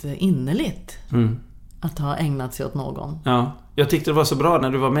väldigt innerligt att ha ägnat sig åt någon. Ja, jag tyckte det var så bra när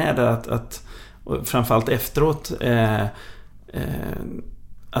du var med där att framförallt efteråt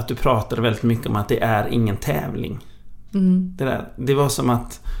att du pratade väldigt mycket om att det är ingen tävling. Det var som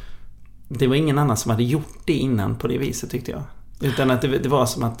att det var ingen annan som hade gjort det innan på det viset, tyckte jag. Utan att det var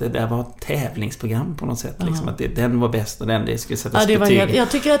som att det där var ett tävlingsprogram på något sätt. Liksom, att den var bäst och det skulle sättas betyg.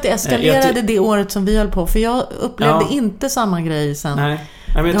 Jag tycker att det eskalerade det året som vi höll på. För jag upplevde inte samma grej sen. Nej.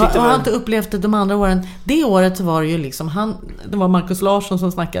 Jag har inte upplevt det de andra åren. Det året så var det ju liksom det var Marcus Larsson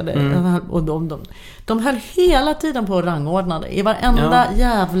som snackade och de höll hela tiden på att rangordna det. I varenda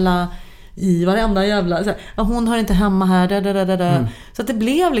jävla så här, hon hör inte hemma här så att det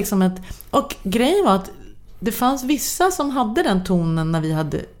blev liksom och grejen var att det fanns vissa som hade den tonen när vi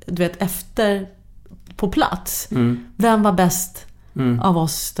hade, du vet, efter på plats. Vem var bäst av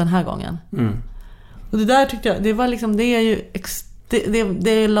oss den här gången? Och det där tyckte jag, det var liksom, det är ju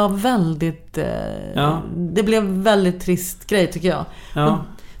det la väldigt det blev väldigt trist grej, tycker jag.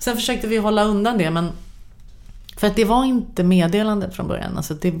 Sen försökte vi hålla undan det, men För att det var inte meddelandet från början.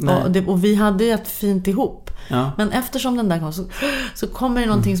 Alltså och vi hade ett fint ihop. Ja. Men eftersom den där kom så kommer det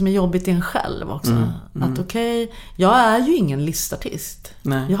någonting som är jobbigt i en själv också. Att okej, jag är ju ingen listartist.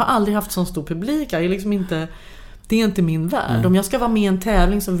 Nej. Jag har aldrig haft sån stor publik. Jag är liksom inte... Det är inte min värld. Om jag ska vara med i en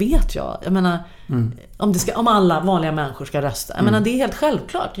tävling så vet jag menar, om alla vanliga människor ska rösta. Jag menar, det är helt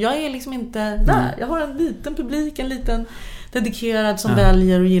självklart. Jag är liksom inte där. Jag har en liten publik, en liten dedikerad som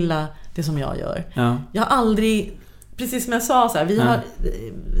väljer att gilla det som jag gör. Ja. Jag har aldrig, precis som jag sa så här, vi har,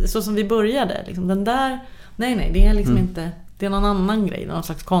 så som vi började, liksom, den där, nej, det är liksom inte, det är någon annan grej, någon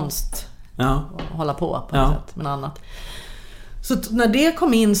slags konst att hålla på något sätt, med något annat. Så när det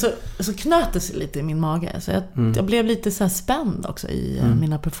kom in så knöt det sig lite i min mage. Så jag blev lite så här spänd också i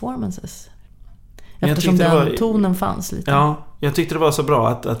mina performances. Eftersom den tonen fanns lite. Ja, jag tyckte det var så bra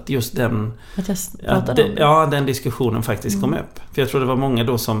att just den... den diskussionen faktiskt kom upp. För jag tror det var många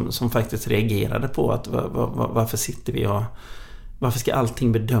då som faktiskt reagerade på att varför sitter vi och... Varför ska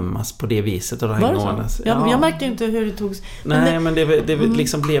allting bedömas på det viset? Och jag märkte inte hur det togs. Men det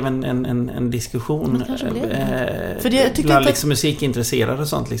liksom blev en diskussion bland liksom musikintresserade och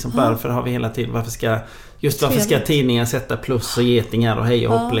sånt. Liksom. Varför har vi hela tiden... Varför ska tidningar sätta plus och getingar och hej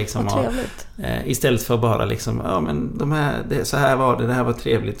och hopp liksom, istället för bara liksom, så här var det här var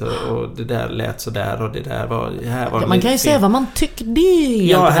trevligt och det där lät så där och det där var man kan ju säga vad man tycker, det är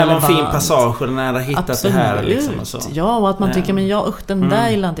helt här var en fin passage och den här har hittat absolut. Det här liksom och så. Ja, och att man tycker men den där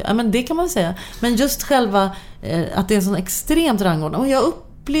gillar inte. Ja, men det kan man säga. Men just själva att det är en sån extremt rangordning. Och jag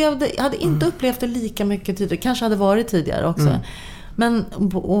hade inte upplevt det lika mycket tidigare. Kanske hade varit tidigare också. Men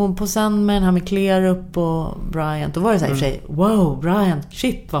på sen med den här med Clearup och Bryant, då var det så här i och för sig, wow, Bryant,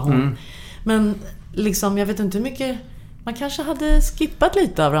 shit vad hon. Men liksom, jag vet inte hur mycket, man kanske hade skippat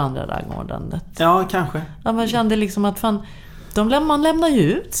lite av det andra rangordnandet. Ja, kanske. Ja, man kände liksom att man lämnar ju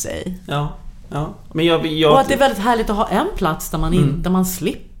ut sig. Ja. Men jag och att det är väldigt härligt att ha en plats där man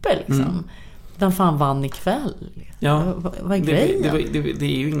slipper liksom. Den fan vann ikväll. Ja. Vad är grejen? Det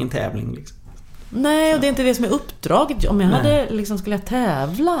är ju ingen tävling liksom. Nej, och det är inte det som är uppdraget. Om jag hade liksom skulle jag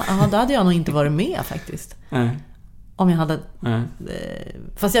tävla, då hade jag nog inte varit med faktiskt. Nej. Om jag hade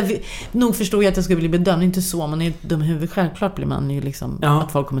fast jag nog förstod jag att jag skulle bli bedömd, inte så, man är dum i huvudet, självklart blir man ju liksom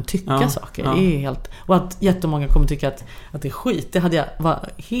att folk kommer tycka saker. Det är helt, och att jättemånga kommer tycka att det är skit. Det hade jag var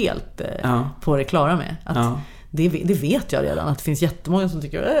helt på det klara med att det vet jag redan, att det finns jättemånga som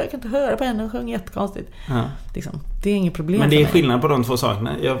tycker jag kan inte höra på henne, hon sjunger jättekonstigt. Liksom, det är inget problem. Men det är skillnad på de två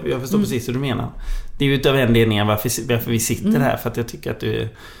sakerna. Jag förstår precis hur du menar. Det är ju utav anledningen varför vi sitter här, för att jag tycker att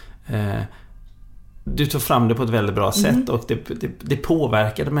du tog fram det på ett väldigt bra sätt och det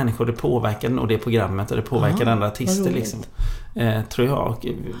påverkade människor, det påverkade och det programmet och det påverkade andra artister liksom, tror jag. Och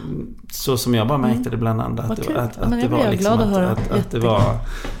så som jag bara märkte det bland andra att det var liksom att det var,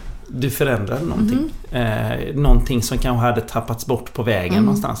 du förändrade någonting. Någonting som kanske hade tappats bort på vägen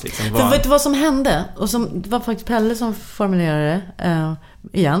någonstans liksom. För vet du vad som hände? Och det var faktiskt Pelle som formulerade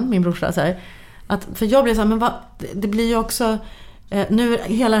igen, min brorsa så här, att, för jag blev så här, men det blir ju också nu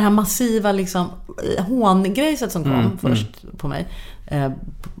hela det här massiva liksom hångrejset som kom först på mig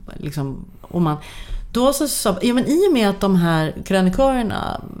liksom, och man då så sa, men i och med att de här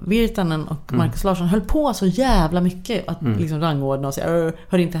krönikörerna Virtanen och Marcus Larsson höll på så jävla mycket att liksom rangordna och säga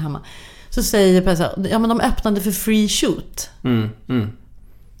hör inte hemma, så säger Pessa, men de öppnade för free shoot.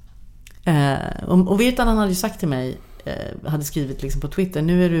 Och Virtanen hade ju sagt till mig, hade skrivit liksom på Twitter,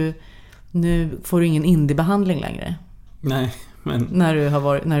 nu får du ingen indiebehandling längre. Nej. Men...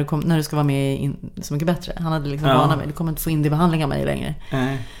 När du ska vara med i Så mycket bättre. Han hade liksom varnat mig, du kommer inte få indiebehandling av mig längre.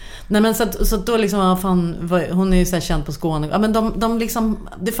 Nej, men så då liksom hon är ju så här känd på Skåne. Ja, men de liksom,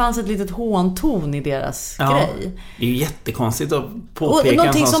 det fanns ett litet hånton i deras grej. Det är ju jättekonstigt att påpeka och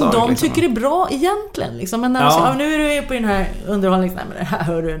någonting som de liksom tycker är bra egentligen liksom. Men när de säger, nu är du på den här underhållningen, nej men det här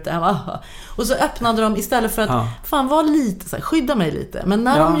hör du inte. Och så öppnade de istället för att fan var lite så här, skydda mig lite. Men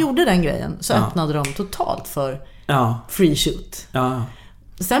när de gjorde den grejen så öppnade de totalt för free shoot.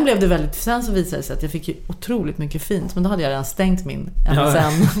 Sen blev det sen så visade det sig att jag fick ju otroligt mycket fint, men då hade jag redan stängt min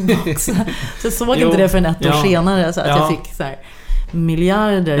MSN-box. Så jag såg inte det förrän ett år senare, så att jag fick så här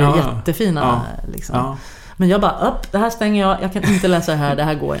miljarder jättefina liksom. Men jag bara, det här stänger jag kan inte läsa det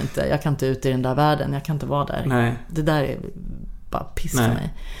här går inte, jag kan inte ut i den där världen, jag kan inte vara där. Nej. Det där är bara piss för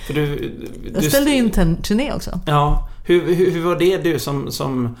mig. För jag ställde in en turné också. Ja, hur var det du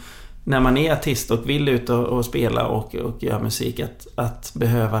som när man är artist och vill ut och spela och göra musik, att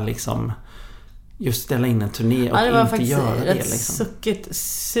behöva liksom just ställa in en turné och inte göra det? Det var faktiskt suckigt,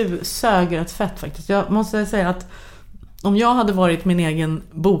 sög rätt fett faktiskt. Jag måste säga att om jag hade varit min egen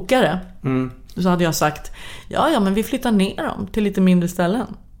bokare så hade jag sagt, ja men vi flyttar ner dem till lite mindre ställen.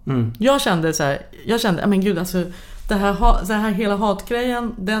 Jag kände, men gud, alltså det här hela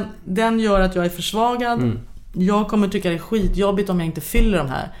hatgrejen, den gör att jag är försvagad. Jag kommer tycka det är skitjobbigt om jag inte fyller de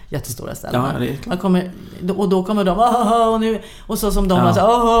här jättestora ställena. Och då kommer de och så som de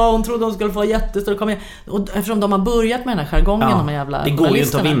har hon trodde de skulle få jättestora, och eftersom de har börjat med den här jargongen, de här jävla, det går ju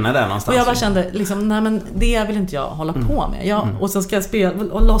inte att vinna där någonstans. Och jag bara kände liksom, nej men det vill inte jag hålla på med. Och sen ska jag spela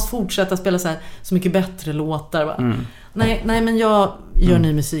och låt fortsätta spela så mycket bättre låtar. Nej, men jag gör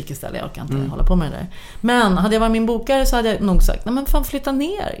ny musik istället. Jag kan inte hålla på med det där. Men hade jag varit min bokare så hade jag nog sagt, nej men fan, flytta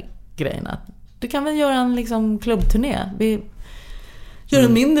ner grejerna. Du kan väl göra en liksom klubbturné. Vi gör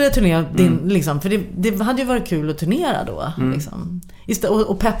en mindre turné liksom, för det hade ju varit kul att turnera då liksom.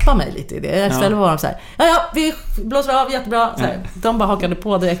 Och peppa mig lite i det. Istället var de så här, vi blåser av jättebra så här. De bara hakade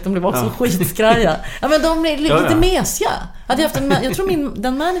på direkt. De blev också skitskraja. Ja, men de blev lite mesiga. Jag tror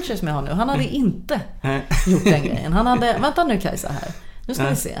den manager som jag har nu, han hade inte gjort den grejen. Han hade, vänta nu Kajsa här. Nu ska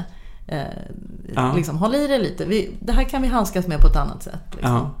vi se. Liksom, håll i det lite. Det här kan vi handskas med på ett annat sätt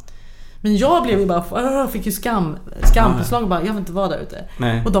liksom. Men jag blev ju bara, fick ju skampåslag och bara, jag vill inte vara där ute.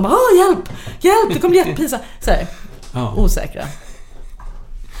 Nej. Och de bara, hjälp, det kommer jättepinsamt. Så här, osäkra.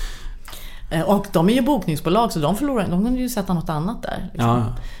 Och de är ju bokningsbolag, så de kunde ju sätta något annat där. Liksom.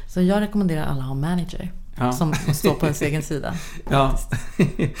 Så jag rekommenderar alla att ha manager som står på ens egen sida. Ja.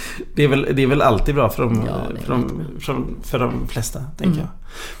 Det är väl alltid bra för de flesta, tänker jag.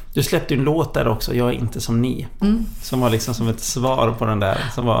 Du släppte en låt där också, Jag är inte som ni, som var liksom som ett svar på den där,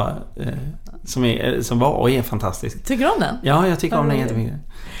 som var och är fantastisk. Tycker du om den? Ja, jag tycker om den jättemycket.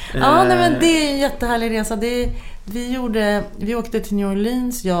 Ja, nej, men det är en jättehärlig resa. Vi åkte till New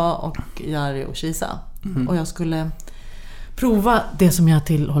Orleans, jag och Jari och Kajsa. Och jag skulle prova det som jag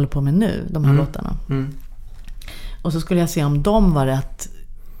håller på med nu, de här låtarna. Och så skulle jag se om de var rätt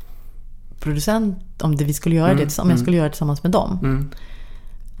producent, om vi skulle göra det, om jag skulle göra det tillsammans med dem.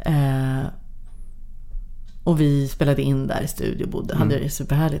 Och vi spelade in där i studio, hade det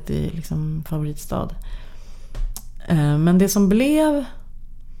superhärligt i liksom favoritstad. Men det som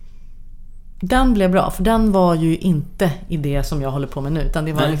den blev bra, för den var ju inte i det som jag håller på med nu, utan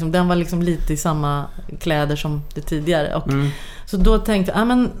det var liksom, den var liksom lite i samma kläder som det tidigare. Och så då tänkte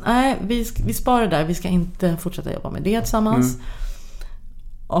jag, vi sparar där, vi ska inte fortsätta jobba med det tillsammans.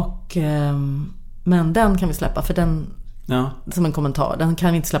 Och men den kan vi släppa, för den som en kommentar, den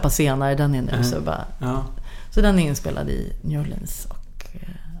kan vi inte släppa senare, den är nu så bara. Så den är inspelad i New Orleans och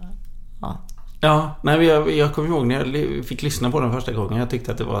jag kommer ihåg när jag fick lyssna på den första gången, jag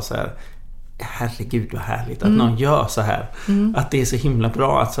tyckte att det var så här, herregud vad härligt att någon gör så här, att det är så himla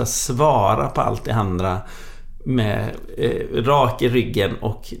bra att så svara på allt det andra med rak i ryggen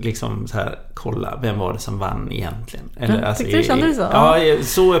och liksom så här, kolla vem var det som vann egentligen, eller alltså, kände du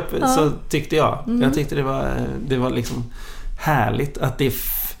så? Så tyckte jag. Jag tyckte det var liksom härligt att det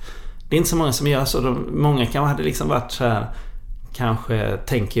är inte så många som gör så. Många kan hade liksom varit så här, kanske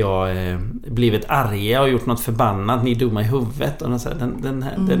tänker jag, blivit arga och gjort något förbannat, ni är dumma i huvudet och så här,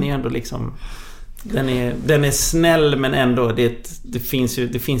 den är ändå liksom, den är snäll, men ändå det finns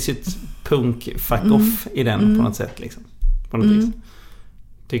ju ett punk fuck off i den på något sätt liksom, på något vis,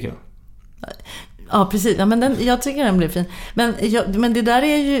 tycker jag. Ja, precis. Ja, men jag tycker den blir fin. Men det där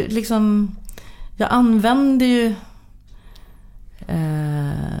är ju liksom, jag använder ju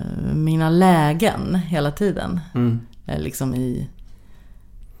mina lägen hela tiden. Liksom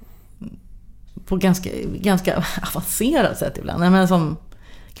på ganska avancerat sätt ibland. Men som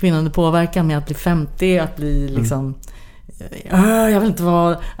kvinnan under påverkan med att bli 50, att bli liksom jag vill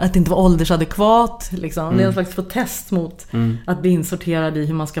inte att inte vara åldersadekvat liksom. Det är en slags protest mot att bli insorterad i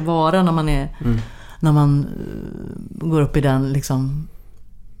hur man ska vara när man är när man går upp i den liksom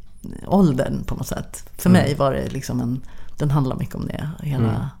åldern på något sätt. För mig var det liksom den handlar mycket om det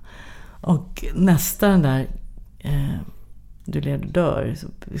hela. Och nästa den där du lever, du dör,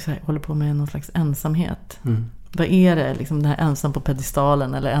 så håller på med någon slags ensamhet. Vad är det liksom, det här ensam på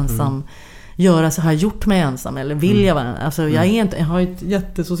pedestalen, eller ensam göra så här, gjort mig ensam, eller vill jag vara, alltså jag har ett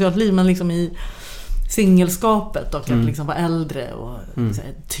jättesocialt liv, men liksom i singelskapet och att liksom vara äldre och så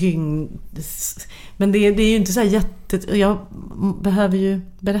här, men det är ju inte så här jag behöver ju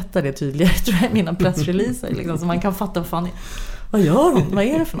berätta det tydligare, tror jag, i mina pressreleaser liksom, så man kan fatta vad gör hon, vad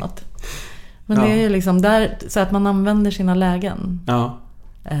är det för något. Men det är ju liksom där, så att man använder sina lägen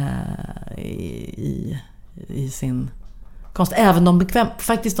i sin konst, även de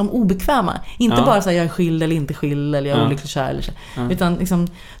faktiskt de obekväma, inte bara så här, jag är skild eller inte skild, eller jag är olycklig kär eller så, utan liksom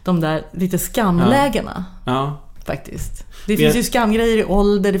de där lite skamlägena faktiskt. Det finns ju skamgrejer i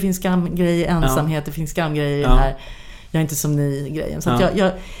ålder, det finns skamgrejer i ensamhet, det finns skamgrejer i den här jag är inte som ni grejen. Så att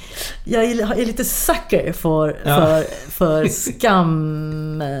jag är lite sucker för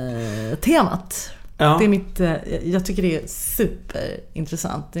skamtemat. Ja. Det är jag tycker det är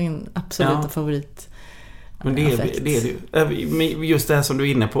superintressant. Det är min absoluta favorit. Men det är det. Just det här som du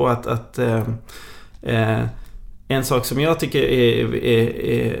är inne på att en sak som jag tycker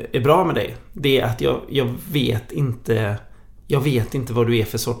är bra med dig, det är att jag vet inte vad du är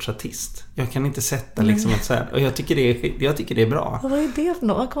för sorts artist. Jag kan inte sätta liksom ett så här, och jag tycker det är bra. Vad är det för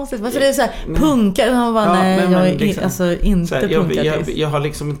något? Vad konstigt. Varför är det så här punkar? Han bara, nej, jag är liksom, alltså inte punkartist. Jag har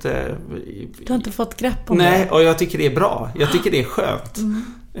liksom inte... Du har inte fått grepp om det. Nej, och jag tycker det är bra. Jag tycker det är skönt.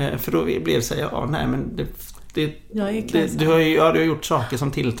 För då blir det så här, nej men du har gjort saker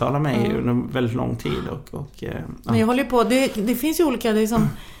som tilltalar mig under väldigt lång tid Men jag håller på, det finns ju olika, det är som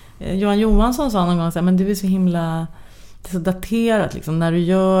Johan Johansson sa någon gång så här, men du är så himla, det är så daterat liksom, när du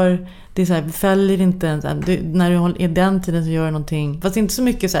gör det är så här, fäller inte ens, när du är den tiden så gör du någonting, fast inte så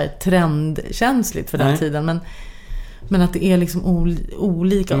mycket så här trendkänsligt för den tiden, men att det är liksom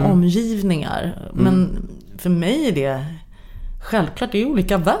olika omgivningar. Men för mig är det självklart, det är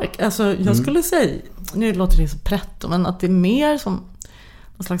olika verk. Alltså jag skulle säga, nu låter det så pretto, men att det är mer som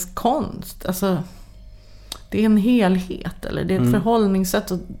någon slags konst. Alltså det är en helhet, eller det är ett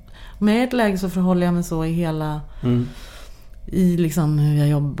förhållningssätt. Och med ett läge så förhåller jag mig så i hela i liksom hur jag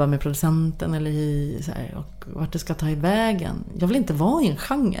jobbar med producenten eller i så här, och vart det ska ta i vägen. Jag vill inte vara i en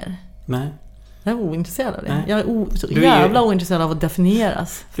genre. Nej. Jag är ointresserad av det. Nej. Jag är så jävla ointresserad av att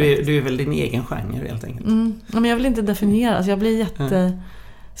definieras. Du är väl din egen genre helt enkelt. Ja, men jag vill inte definieras. Jag blir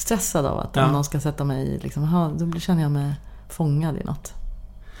jättestressad av att om någon ska sätta mig i liksom, då känner jag mig fångad i något.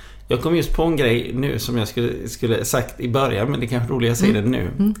 Jag kom just på en grej nu som jag skulle sagt i början, men det är kanske roligt att säga det nu.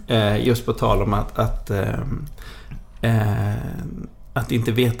 Just på tal om att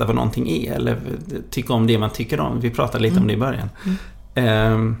inte veta vad någonting är eller tycka om det man tycker om. Vi pratade lite om det i början.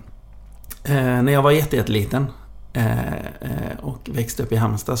 När jag var jätteliten och växte upp i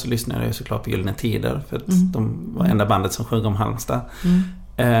Halmstad så lyssnade jag såklart på Gyllene Tider, för att de var enda bandet som sjöng om Halmstad.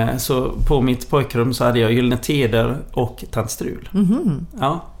 Så på mitt pojkrum så hade jag Gyllene Tider och Tant Strul.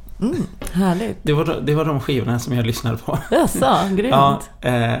 Ja. Härligt. Det var de skivorna som jag lyssnade på. Jaså, grymt.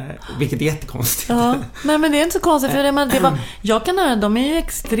 Vilket är jättekonstigt. Ja. Nej, men det är inte så konstigt, för jag kan höra, de är ju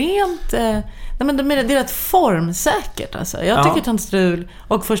extremt det är rätt formsäkert alltså. Jag tycker Tant Strul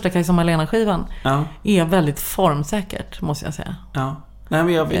och första Kajsa Malena-skivan är väldigt formsäkert, måste jag säga. Ja. Nej,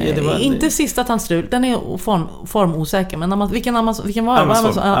 men det var inte sista Tant Strul, den är formosäker, men vilken var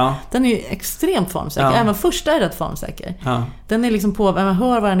den är ju extremt formsäker. Även första är rätt formsäker. Den är liksom på, man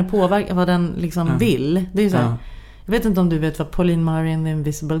hör vad den är påverkad, vad den liksom vill. Det är så här, jag vet inte om du vet vad Pauline Murray and the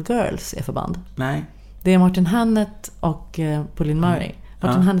Invisible Girls är för band. Nej. Det är Martin Hannett och Pauline Murray.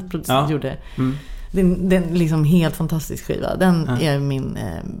 Martin Hannett gjorde den liksom helt fantastisk skiva. Den är min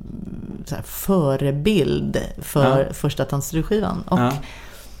så här, förebild för första Tant Strul-skivan. Och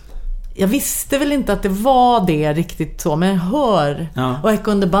jag visste väl inte att det var det riktigt så, men jag hör och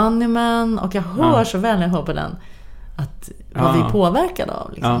Echo and the Bunnymen, och jag hör så väl när jag hör på den att vad vi är påverkade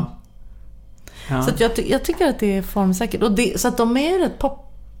av liksom. Så att jag tycker att det är formsäkert, och så att de är rätt pop.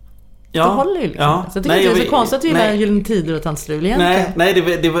 Det håller ju liksom. Så jag tycker det är så konstigt att vi gillar Gyllene Tider och Tant Strul egentligen. Nej,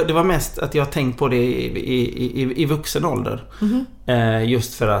 det var mest att jag tänkt på det i vuxen ålder.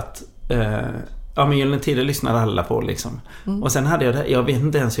 Just för att men Gyllene Tider lyssnade alla på liksom. Och sen hade jag vet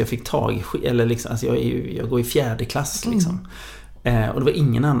inte ens hur jag fick tag i, eller liksom, alltså jag går i 4:e klass liksom. Och det var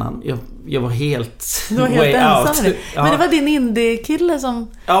ingen annan. Jag var helt way ensam out. Men det var din indie-kille som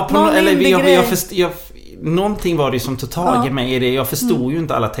någonting var det som tog tag i mig i det. Jag förstod ju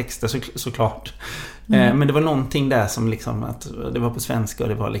inte alla texter såklart. Men det var någonting där som liksom, att det var på svenska och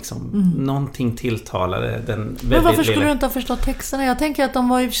det var liksom någonting tilltalade den väldigt. Men varför skulle du inte ha förstått texterna? Jag tänker att de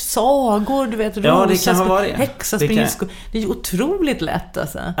var ju sagor, du vet, det kan vara det. Häxaspringerskor. Det är ju otroligt lätt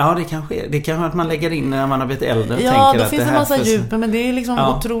alltså. Ja, det kanske är. Det kan vara att man lägger in när man har blivit äldre. Ja, då finns det en massa djup, men det är liksom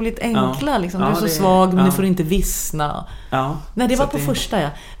otroligt enkla liksom. Du är så svag, men du får inte vissna. Nej, det var på första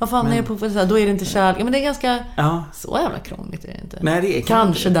Vad fan är på första? Då är det inte kärlek. Men det är ganska så jävla krångligt är det inte. Nej, det är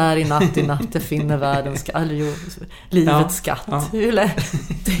kanske där i natt det finner livets skatt. Eller,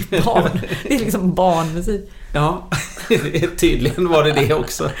 det är barn. Det är liksom barnmusik. Ja, tydligen var det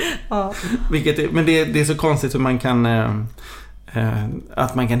också. Men det är så konstigt hur man kan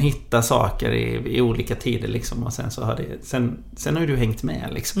att man kan hitta saker i olika tider liksom, och sen så har sen har ju du hängt med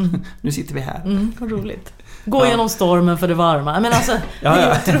liksom. Nu sitter vi här. Vad roligt. Gå igenom stormen för det varma. Men alltså, det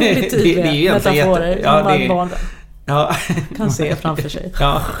är otroligt tydliga metaforer. Barn kan se framför sig.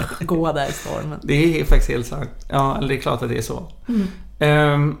 Gå där i stormen. Det är faktiskt helt sant. Ja, eller det är klart att det är så.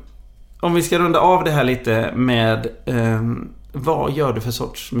 Om vi ska runda av det här lite med vad gör du för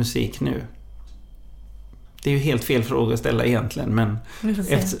sorts musik nu? Det är ju helt fel fråga att ställa egentligen, men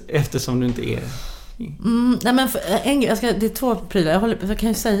eftersom du inte är... Nej, men det är 2 prylar. Jag kan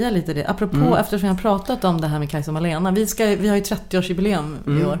ju säga lite det. Apropå, eftersom jag har pratat om det här med Kajsa och Malena. Vi har ju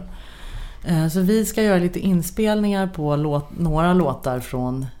 30-årsjubileum i år. Så vi ska göra lite inspelningar på några låtar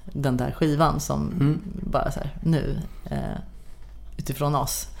från den där skivan som bara så här, nu utifrån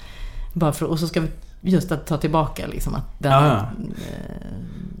oss. Och så ska vi just att ta tillbaka liksom, att den,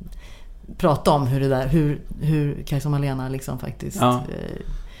 prata om hur det där, hur Kajsa och Malena liksom faktiskt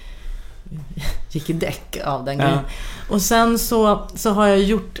gick i däck av den grejen. Och sen så har jag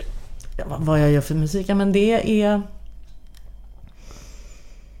gjort vad jag gör för musik, men det är,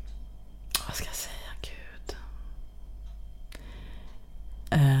 vad ska jag säga, gud,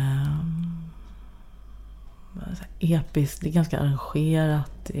 episkt, det är ganska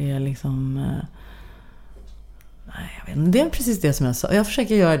arrangerat, det är liksom nej, jag vet inte, det är precis det som jag sa. Jag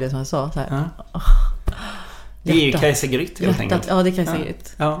försöker göra det som jag sa så här. Det är ju Kajsa Grytt helt enkelt. Ja, det är Kajsa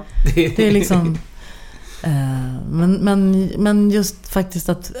Grytt. Ja. Det är liksom men just faktiskt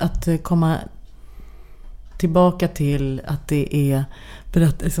att komma tillbaka till att det är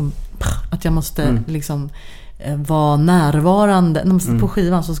liksom, att jag måste liksom vara närvarande på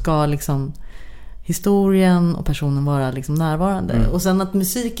skivan, så ska liksom historien och personen vara liksom närvarande. Och sen att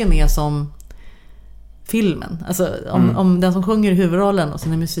musiken är som filmen. Alltså om den som sjunger i huvudrollen och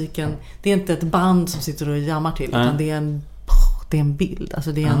sen är musiken, det är inte ett band som sitter och jammar till, utan det är en bild.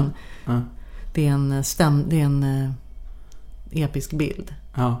 Alltså det är en episk bild.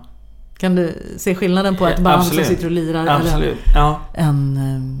 Ja. Kan du se skillnaden på ett band som sitter och lirar eller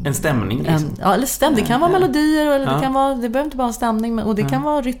en stämning liksom. Eller stämning, det kan vara melodier eller det kan vara, det behöver inte bara vara stämning, och det kan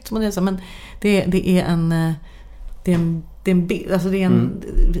vara rytm och det så, men det är en bild, alltså det är en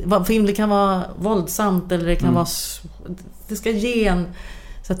film, det kan vara våldsamt eller det kan vara, det ska ge en,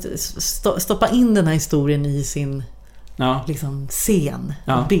 så att stoppa in den här historien i sin liksom scen,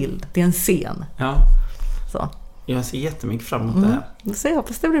 bild, det är en scen. Så. Jag ser jättemycket fram emot det här. Jag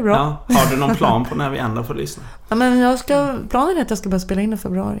hoppas det blir bra. Har du någon plan på när vi andra får lyssna? Men planen är att jag ska börja spela in i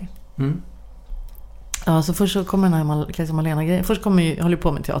februari. Ja, så först så kommer den här Kajsa Malena-grejen. Först jag håller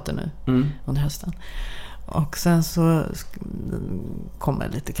på med teater nu under hösten. Och sen så kommer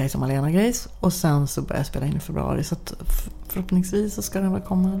lite Kajsa Malena-grejs. Och sen så börjar jag spela in i februari. Så att förhoppningsvis så ska den väl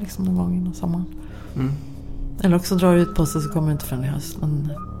komma liksom någon gång innan sommaren. Eller också drar det ut på sig så kommer det inte förrän i höst.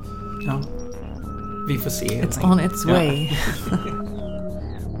 Men vi får se. It's on its way.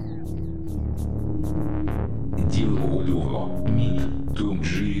 Dialog med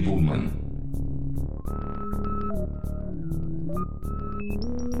Dungskivommen.